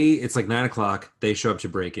 It's like 9:00. They show up to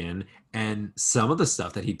break in, and some of the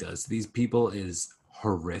stuff that he does to these people is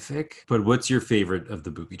horrific. But what's your favorite of the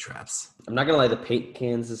booby traps? I'm not gonna lie, the paint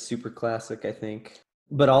cans is super classic, I think.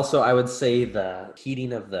 But also, I would say the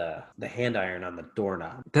heating of the hand iron on the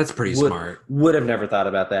doorknob. That's pretty smart. Would have never thought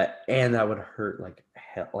about that, and that would hurt like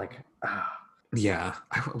hell. Yeah.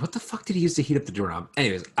 What the fuck did he use to heat up the doorknob?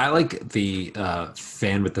 Anyways, I like the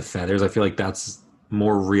fan with the feathers. I feel like that's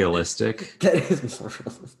more realistic. That is more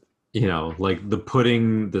realistic. Like the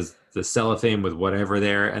putting the cellophane with whatever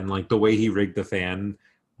there, and like the way he rigged the fan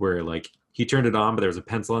where like he turned it on, but there was a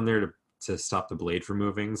pencil in there to stop the blade from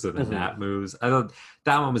moving, so then that moves. I thought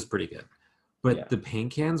that one was pretty good. But the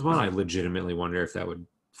paint cans one, I legitimately wonder if that would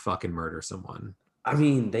fucking murder someone. I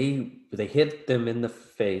mean, they hit them in the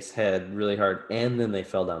head really hard, and then they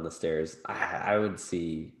fell down the stairs. I would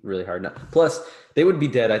see really hard. Plus, they would be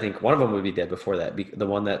dead. I think one of them would be dead before that. The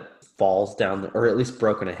one that falls down, or at least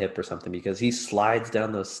broken a hip or something, because he slides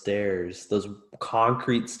down those stairs, those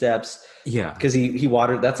concrete steps. Yeah, because he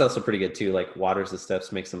watered. That's also pretty good too. Like waters the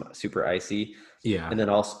steps, makes them super icy. Yeah, and then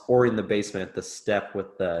also, or in the basement, the step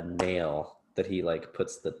with the nail that he like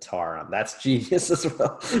puts the tar on. That's genius as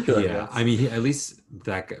well. Yeah, I mean, at least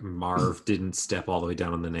that guy, Marv didn't step all the way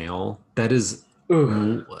down on the nail. That is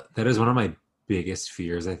one of my biggest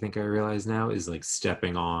fears. I think I realize now is like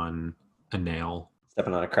stepping on a nail,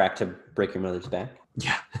 stepping on a crack to break your mother's back.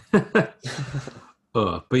 Yeah.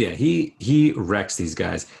 But yeah, he wrecks these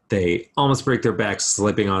guys. They almost break their backs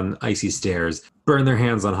slipping on icy stairs, burn their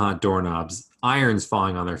hands on hot doorknobs, irons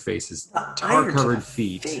falling on their faces, tar-covered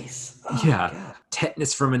feet. Oh, yeah, God.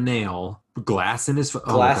 Tetanus from a nail, glass in his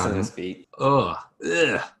in his feet. Ugh,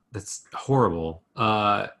 that's horrible.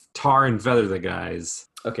 Tar and feather the guys.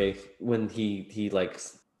 Okay, when he like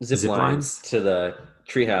zip lines to the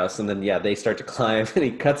treehouse, and then they start to climb, and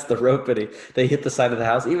he cuts the rope, and they hit the side of the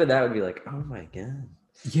house. Even that would be like, oh my God.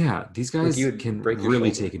 Yeah, these guys can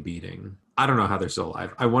really take a beating. I don't know how they're still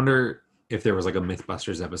alive. I wonder if there was like a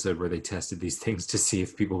Mythbusters episode where they tested these things to see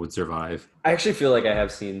if people would survive. I actually feel like I have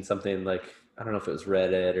seen something like, I don't know if it was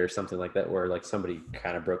Reddit or something like that, where like somebody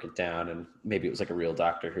kind of broke it down, and maybe it was like a real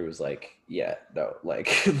doctor who was like, yeah, no, like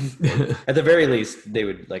at the very least they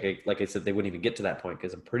would like I said, they wouldn't even get to that point,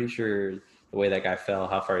 because I'm pretty sure the way that guy fell,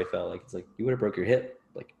 how far he fell, like it's like you would have broke your hip,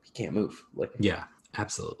 like he can't move. Like yeah,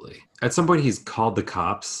 absolutely. At some point he's called the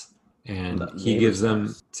cops, and he gives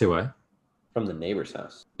them to what? From the neighbor's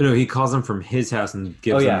house. No, he calls them from his house and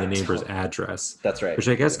gives them the neighbor's address. That's right. Which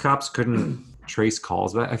I guess cops couldn't trace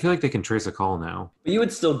calls, but I feel like they can trace a call now. But you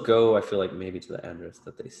would still go, I feel like, maybe to the address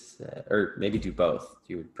that they said, or maybe do both.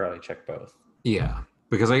 You would probably check both. Yeah,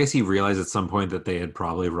 because I guess he realized at some point that they had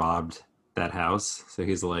probably robbed that house. So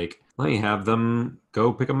he's like, let me have them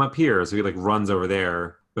go pick him up here. So he like runs over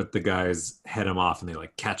there, but the guys head him off and they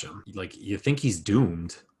like catch him. Like, you think he's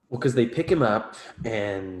doomed. Well, because they pick him up,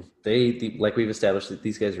 and like we've established that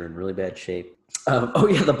these guys are in really bad shape. Oh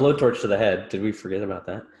yeah, the blowtorch to the head. Did we forget about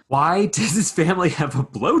that? Why does his family have a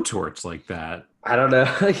blowtorch like that? I don't know.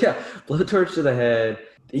 Yeah, blowtorch to the head.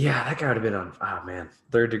 Yeah, that guy would have been on. Oh man,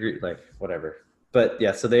 3rd degree, like whatever. But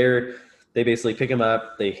yeah, so they basically pick him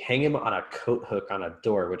up. They hang him on a coat hook on a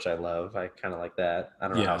door, which I love. I kind of like that. I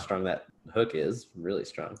don't know how strong that hook is. Really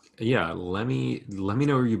strong. Yeah, let me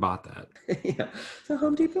know where you bought that. Yeah, so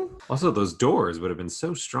Home Depot. Also, those doors would have been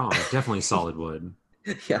so strong. Definitely solid wood.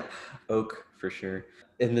 Yeah, oak for sure.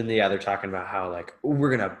 And then they're talking about how like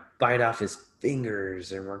we're gonna bite off his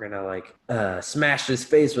fingers and we're gonna like smash his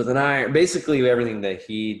face with an iron. Basically, everything that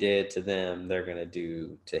he did to them, they're gonna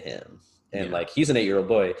do to him. And like he's an 8-year-old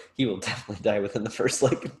boy, he will definitely die within the first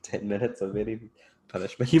like 10 minutes of any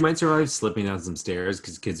punishment. He might survive slipping down some stairs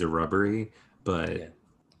because kids are rubbery, but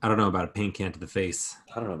I don't know about a paint can to the face.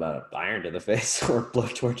 I don't know about an iron to the face or a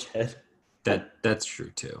blowtorch head. That's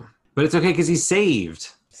true too. But it's okay because he's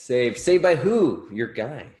saved. Saved by who? Your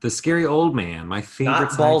guy. The scary old man, my favorite.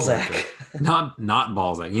 Not Balzac. not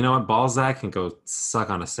Balzac. You know what? Balzac can go suck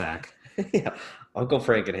on a sack. Yeah, Uncle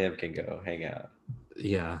Frank and him can go hang out.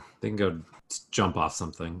 Yeah, they can go jump off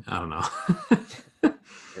something. I don't know.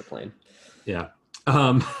 Airplane. Yeah.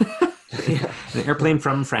 An airplane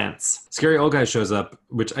from France. Scary old guy shows up,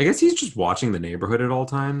 which I guess he's just watching the neighborhood at all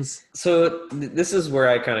times. So this is where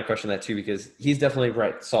I kind of question that too, because he's definitely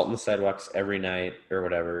right. Salt in the sidewalks every night or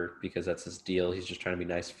whatever, because that's his deal. He's just trying to be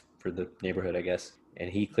nice for the neighborhood, I guess. And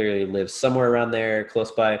he clearly lives somewhere around there,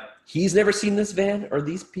 close by. He's never seen this van or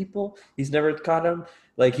these people. He's never caught them.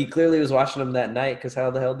 Like, he clearly was watching them that night, because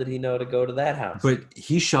how the hell did he know to go to that house? But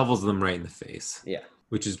he shovels them right in the face. Yeah.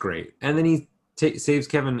 Which is great. And then he saves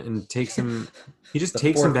Kevin and takes him. He just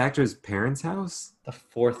takes him back to his parents' house. The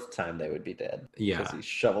 4th time they would be dead. Yeah. Because he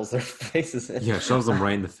shovels their faces in. Yeah, shovels them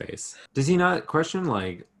right in the face. Does he not question,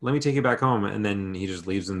 like, let me take you back home, and then he just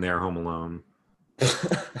leaves them there home alone?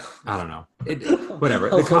 I don't know.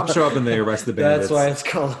 Whatever. The cops show up and they arrest the bandits. That's why it's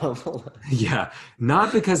called Home Alone. Yeah.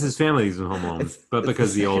 Not because his family leaves him home alone, but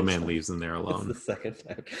because the old man leaves them there alone. It's the 2nd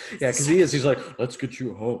time. Yeah, because he's like, let's get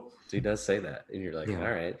you home. So he does say that. And you're like, all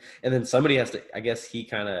right. And then somebody has to, I guess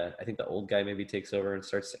I think the old guy maybe takes over and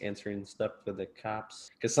starts answering stuff for the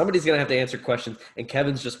cops. Because somebody's going to have to answer questions. And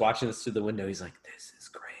Kevin's just watching this through the window. He's like, this is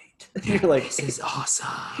great. You're like, this is awesome.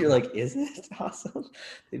 You're like, is it awesome?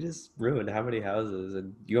 They just ruined how many houses,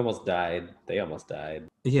 and you almost died. They almost died.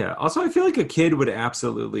 Yeah. Also, I feel like a kid would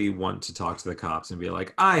absolutely want to talk to the cops and be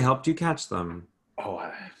like, I helped you catch them. Oh,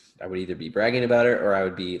 I would either be bragging about it, or I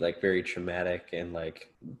would be like very traumatic, and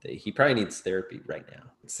like he probably needs therapy right now.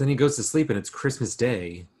 So then he goes to sleep, and it's Christmas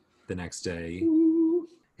Day the next day. Ooh.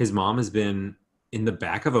 His mom has been in the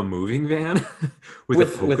back of a moving van with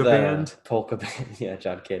a polka band. Polka band, yeah,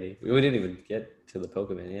 John Candy. We didn't even get to the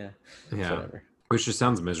polka band, yeah. Whatever. Which just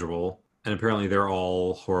sounds miserable. And apparently they're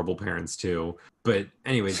all horrible parents too. But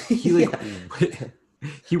anyways, he like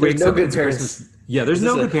he wakes up. Good parents. Christmas. Yeah, there's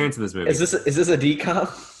no good parents in this movie. Is this a decom?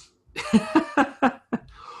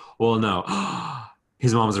 Well, no.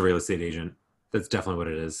 His mom's a real estate agent. That's definitely what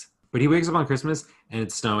it is. But he wakes up on Christmas and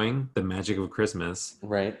it's snowing. The magic of Christmas.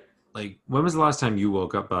 Right. Like, when was the last time you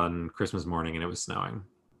woke up on Christmas morning and it was snowing?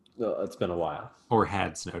 Well, it's been a while. Or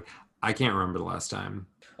had snowed. I can't remember the last time.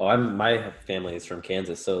 Oh, my family is from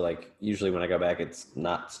Kansas, so like usually when I go back, it's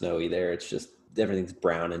not snowy there. It's just everything's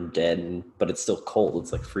brown and dead, but it's still cold.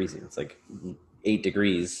 It's like freezing. It's like 8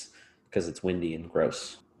 degrees because it's windy and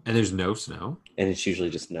gross. And there's no snow? And it's usually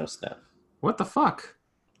just no snow. What the fuck?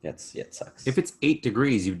 It sucks. If it's 8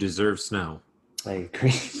 degrees, you deserve snow. I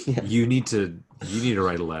agree. Yeah. You need to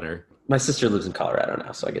write a letter. My sister lives in Colorado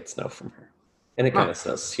now, so I get snow from her. And it kind of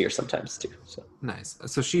snows here sometimes too. So nice.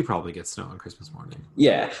 So she probably gets snow on Christmas morning.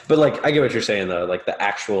 Yeah, but like I get what you're saying though. Like the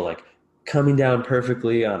actual like coming down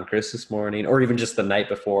perfectly on Christmas morning, or even just the night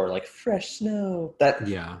before, like fresh snow.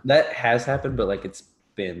 That has happened, but like it's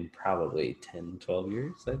been probably 10, 12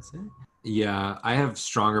 years, I'd say. Yeah, I have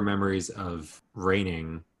stronger memories of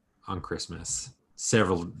raining on Christmas.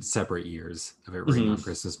 Several separate years of it raining on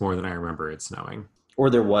Christmas, more than I remember it snowing.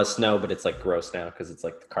 Or there was snow, but it's like gross now because it's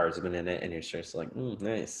like the cars have been in it, and you're just like,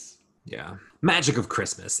 nice. Yeah. Magic of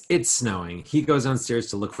Christmas. It's snowing. He goes downstairs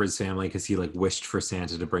to look for his family because he like wished for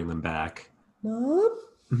Santa to bring them back.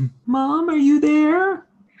 Mom, are you there?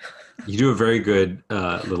 You do a very good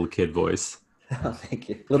little kid voice. Oh, thank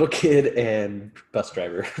you. Little kid and bus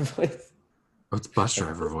driver voice. What's bus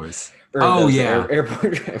driver voice? Or Oh, that's yeah.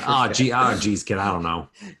 airport driver. Geez, kid, I don't know.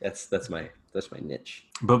 That's my niche.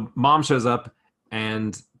 But Mom shows up,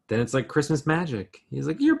 and then it's like Christmas magic. He's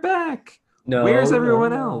like, "You're back. No, Where's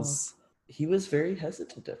everyone no. else?" He was very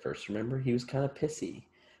hesitant at first. Remember, he was kind of pissy,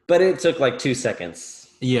 but it took like 2 seconds.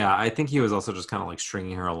 Yeah, I think he was also just kind of like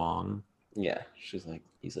stringing her along. Yeah, he's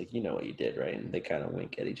like, you know what you did, right? And they kind of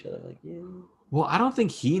wink at each other, like, yeah. Well, I don't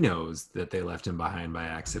think he knows that they left him behind by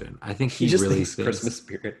accident. I think He just really thinks Christmas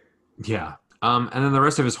spirit. Yeah. And then the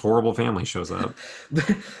rest of his horrible family shows up.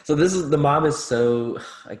 So the mom is so,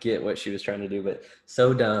 I get what she was trying to do, but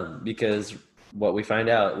so dumb, because what we find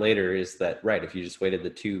out later is that, right, if you just waited the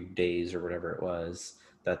 2 days or whatever it was,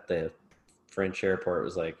 that the French airport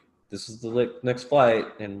was like, this is the next flight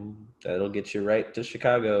and that'll get you right to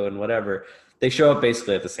Chicago and whatever. They show up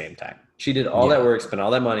basically at the same time. She did all that work, spent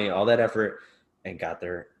all that money, all that effort, and got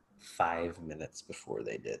there 5 minutes before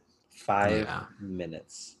they did. 5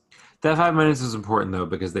 minutes. That 5 minutes is important, though,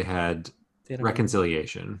 because they had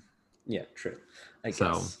reconciliation. Yeah, true. I guess.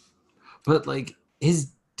 So, but like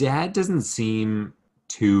his dad doesn't seem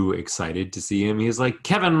too excited to see him. He's like,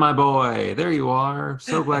 "Kevin, my boy, there you are.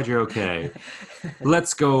 So glad you're okay.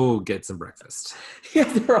 Let's go get some breakfast."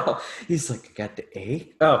 Yeah, he's like, "I got the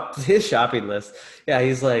A." Oh, his shopping list. Yeah,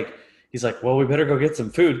 he's like, "Well, we better go get some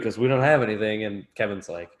food because we don't have anything." And Kevin's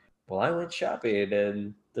like, "Well, I went shopping,"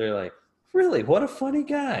 and they're like, "Really? What a funny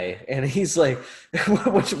guy." And he's like,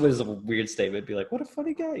 which was a weird statement, be like, "What a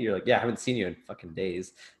funny guy." You're like, "Yeah, I haven't seen you in fucking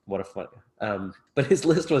days. What a fun." But his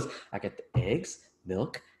list was, "I got the eggs,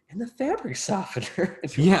 milk, and the fabric softener."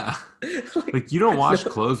 Yeah. Like you don't wash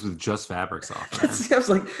clothes with just fabric softener. I was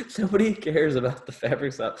like, nobody cares about the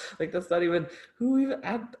fabric softener. Like that's not even,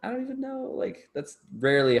 I don't even know. Like that's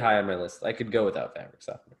rarely high on my list. I could go without fabric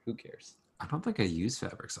softener. Who cares? I don't think I use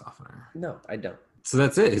fabric softener. No, I don't. So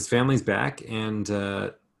that's it. His family's back, and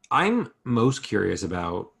I'm most curious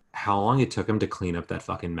about how long it took him to clean up that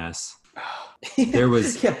fucking mess. There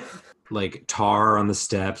was like tar on the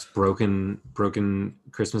steps, broken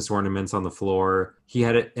Christmas ornaments on the floor. He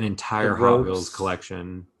had an entire Hot Wheels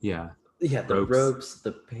collection. Yeah. Yeah, the ropes,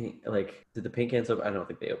 the paint. Like, did the paint cans open? I don't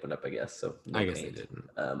think they opened up. I guess so. I guess they didn't.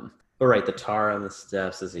 But right, the tar on the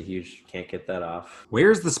steps is a huge. Can't get that off.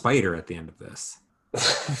 Where's the spider at the end of this?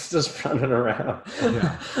 It's just running around.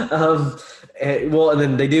 Yeah. And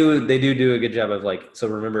then they do a good job of like. So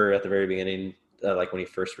remember at the very beginning, like when he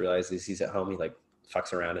first realizes he's at home, he like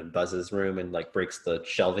fucks around in Buzz's room and like breaks the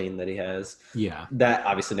shelving that he has. Yeah. That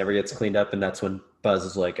obviously never gets cleaned up, and that's when Buzz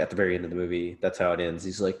is like at the very end of the movie. That's how it ends.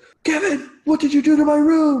 He's like, "Kevin, what did you do to my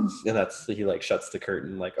room?" And he like shuts the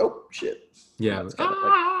curtain, like, "Oh shit." Yeah. It's kind of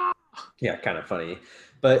like, kind of funny.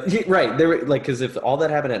 But right, they were like, because if all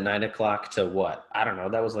that happened at 9 o'clock to what? I don't know.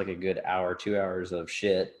 That was like a good hour, 2 hours of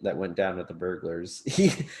shit that went down with the burglars.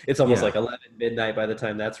 It's almost like 11 midnight by the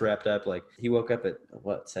time that's wrapped up. Like he woke up at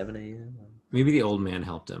what, 7 a.m. Maybe the old man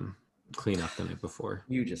helped him clean up the night before.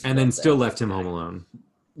 You just and then still left him home alone.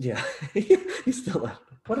 Yeah, he still left.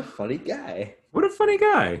 What a funny guy. What a funny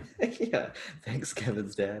guy. Yeah. Thanks,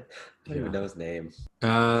 Kevin's dad. I don't even know his name.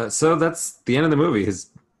 So that's the end of the movie.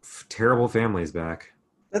 His terrible family's back.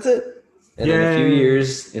 That's it. And in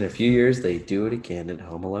a few years, they do it again in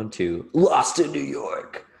Home Alone 2, Lost in New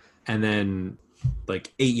York. And then,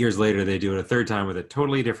 like 8 years later, they do it a third time with a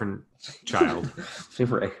totally different child.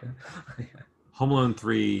 Right. Home Alone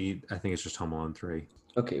 3, I think it's just Home Alone 3.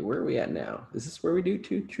 Okay, where are we at now? Is this where we do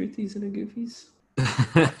 2 truthies and a goofies?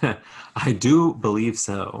 I do believe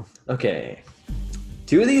so. Okay.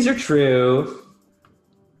 2 of these are true.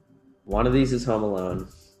 1 of these is Home Alone.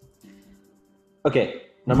 Okay.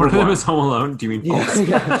 One of them is Home Alone. Do you mean false?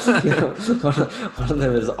 Yeah. One of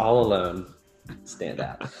them is All Alone. Stand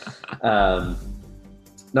out.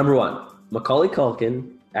 Number 1, Macaulay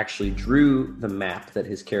Culkin actually drew the map that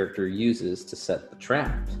his character uses to set the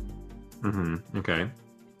trap. Mm-hmm. Okay.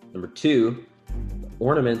 Number 2, the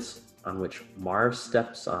ornaments on which Marv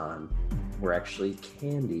steps on were actually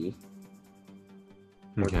candy.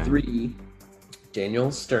 Okay. Or 3,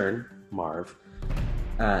 Daniel Stern, Marv,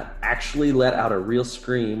 actually let out a real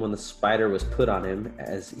scream when the spider was put on him,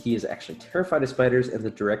 as he is actually terrified of spiders, and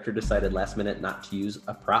the director decided last minute not to use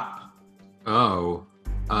a prop. Oh.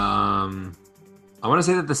 I want to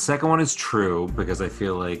say that the second one is true, because I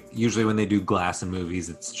feel like usually when they do glass in movies,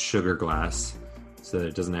 it's sugar glass, so that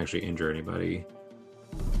it doesn't actually injure anybody.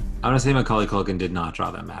 I'm gonna say Macaulay Culkin did not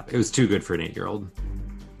draw that map. It was too good for an 8-year-old.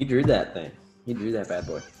 He drew that thing. He drew that bad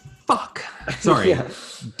boy. Fuck. Sorry. Yeah.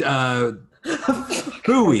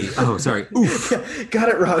 Hooey. Oh, sorry. Oof. Yeah, got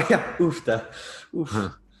it wrong. Yeah. Oof. Oof. Huh.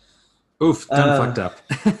 Oof. Done fucked up.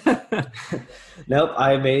 Nope.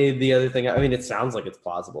 I made the other thing. I mean, it sounds like it's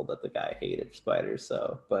plausible that the guy hated spiders.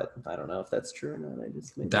 So, but I don't know if that's true or not. I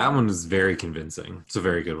just made That one is very convincing. It's a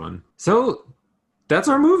very good one. So that's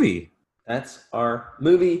our movie. That's our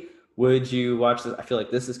movie. Would you watch this? I feel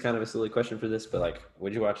like this is kind of a silly question for this, but like,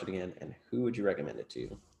 would you watch it again? And who would you recommend it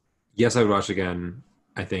to? Yes, I would watch it again.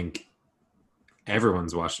 I think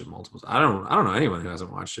everyone's watched it multiple times. I don't know anyone who hasn't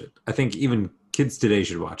watched it. I think even kids today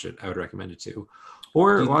should watch it. I would recommend it to.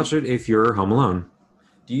 Or watch it if you're home alone.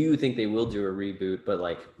 Do you think they will do a reboot, but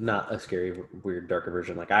like not a scary, weird, darker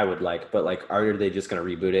version like I would like, but like are they just going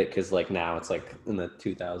to reboot it? Because like now it's like in the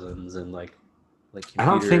 2000s and like I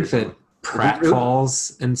don't think that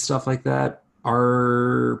pratfalls and stuff like that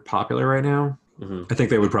are popular right now. Mm-hmm. I think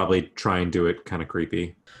they would probably try and do it kind of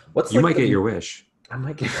creepy. What's you like might get your wish. I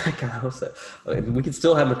might get that guy also. We could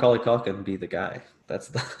still have Macaulay Culkin be the guy. That's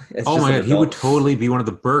the. Oh my god, he would totally be one of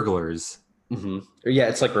the burglars. Mm-hmm. Yeah,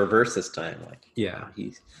 it's like reverse this time. Like yeah,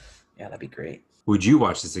 that'd be great. Would you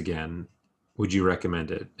watch this again? Would you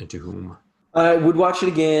recommend it, and to whom? I would watch it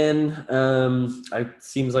again.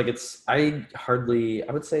 Seems like I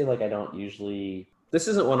would say like I don't usually. This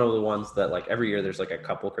isn't one of the ones that like every year there's like a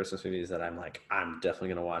couple Christmas movies that I'm like, I'm definitely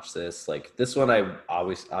going to watch this. Like this one I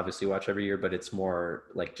always obviously watch every year, but it's more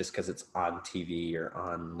like just because it's on TV or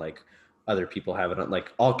on like other people have it on,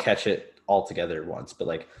 like I'll catch it all together once. But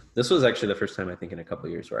like this was actually the first time I think in a couple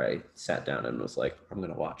of years where I sat down and was like, I'm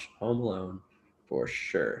going to watch Home Alone for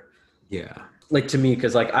sure. Yeah. Like to me,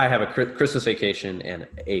 because like I have a Christmas Vacation and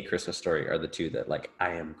A Christmas Story are the two that like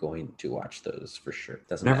I am going to watch those for sure.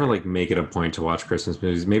 Doesn't never matter. like make it a point to watch Christmas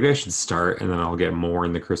movies. Maybe I should start and then I'll get more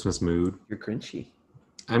in the Christmas mood. You're grinchy.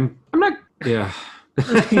 I'm not. Yeah.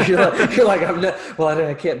 you're like I'm not. Well,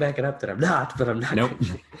 I can't back it up that I'm not, but I'm not. Nope.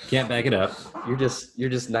 Grinchy. Can't back it up. You're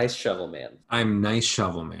just nice shovel man. I'm nice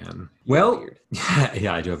shovel man. You have a Well, beard.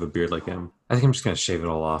 yeah, I do have a beard like him. I think I'm just gonna shave it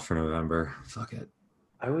all off for November. Fuck it.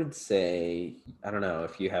 I would say I don't know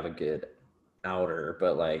if you have a good outer,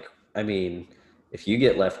 but like I mean, if you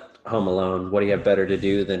get left home alone, what do you have better to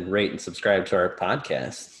do than rate and subscribe to our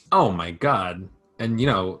podcast? Oh my god. And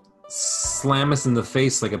slam us in the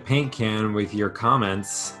face like a paint can with your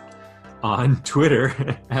comments on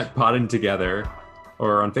Twitter at Poddin' Together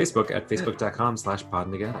or on Facebook at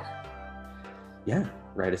facebook.com/Poddin' Together. Yeah.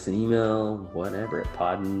 Write us an email, whatever, at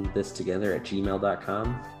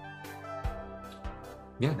poddinthistogether@gmail.com.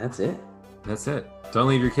 Yeah. That's it. That's it. Don't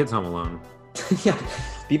leave your kids home alone. Yeah.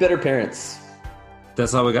 Be better parents.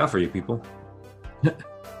 That's all we got for you, people.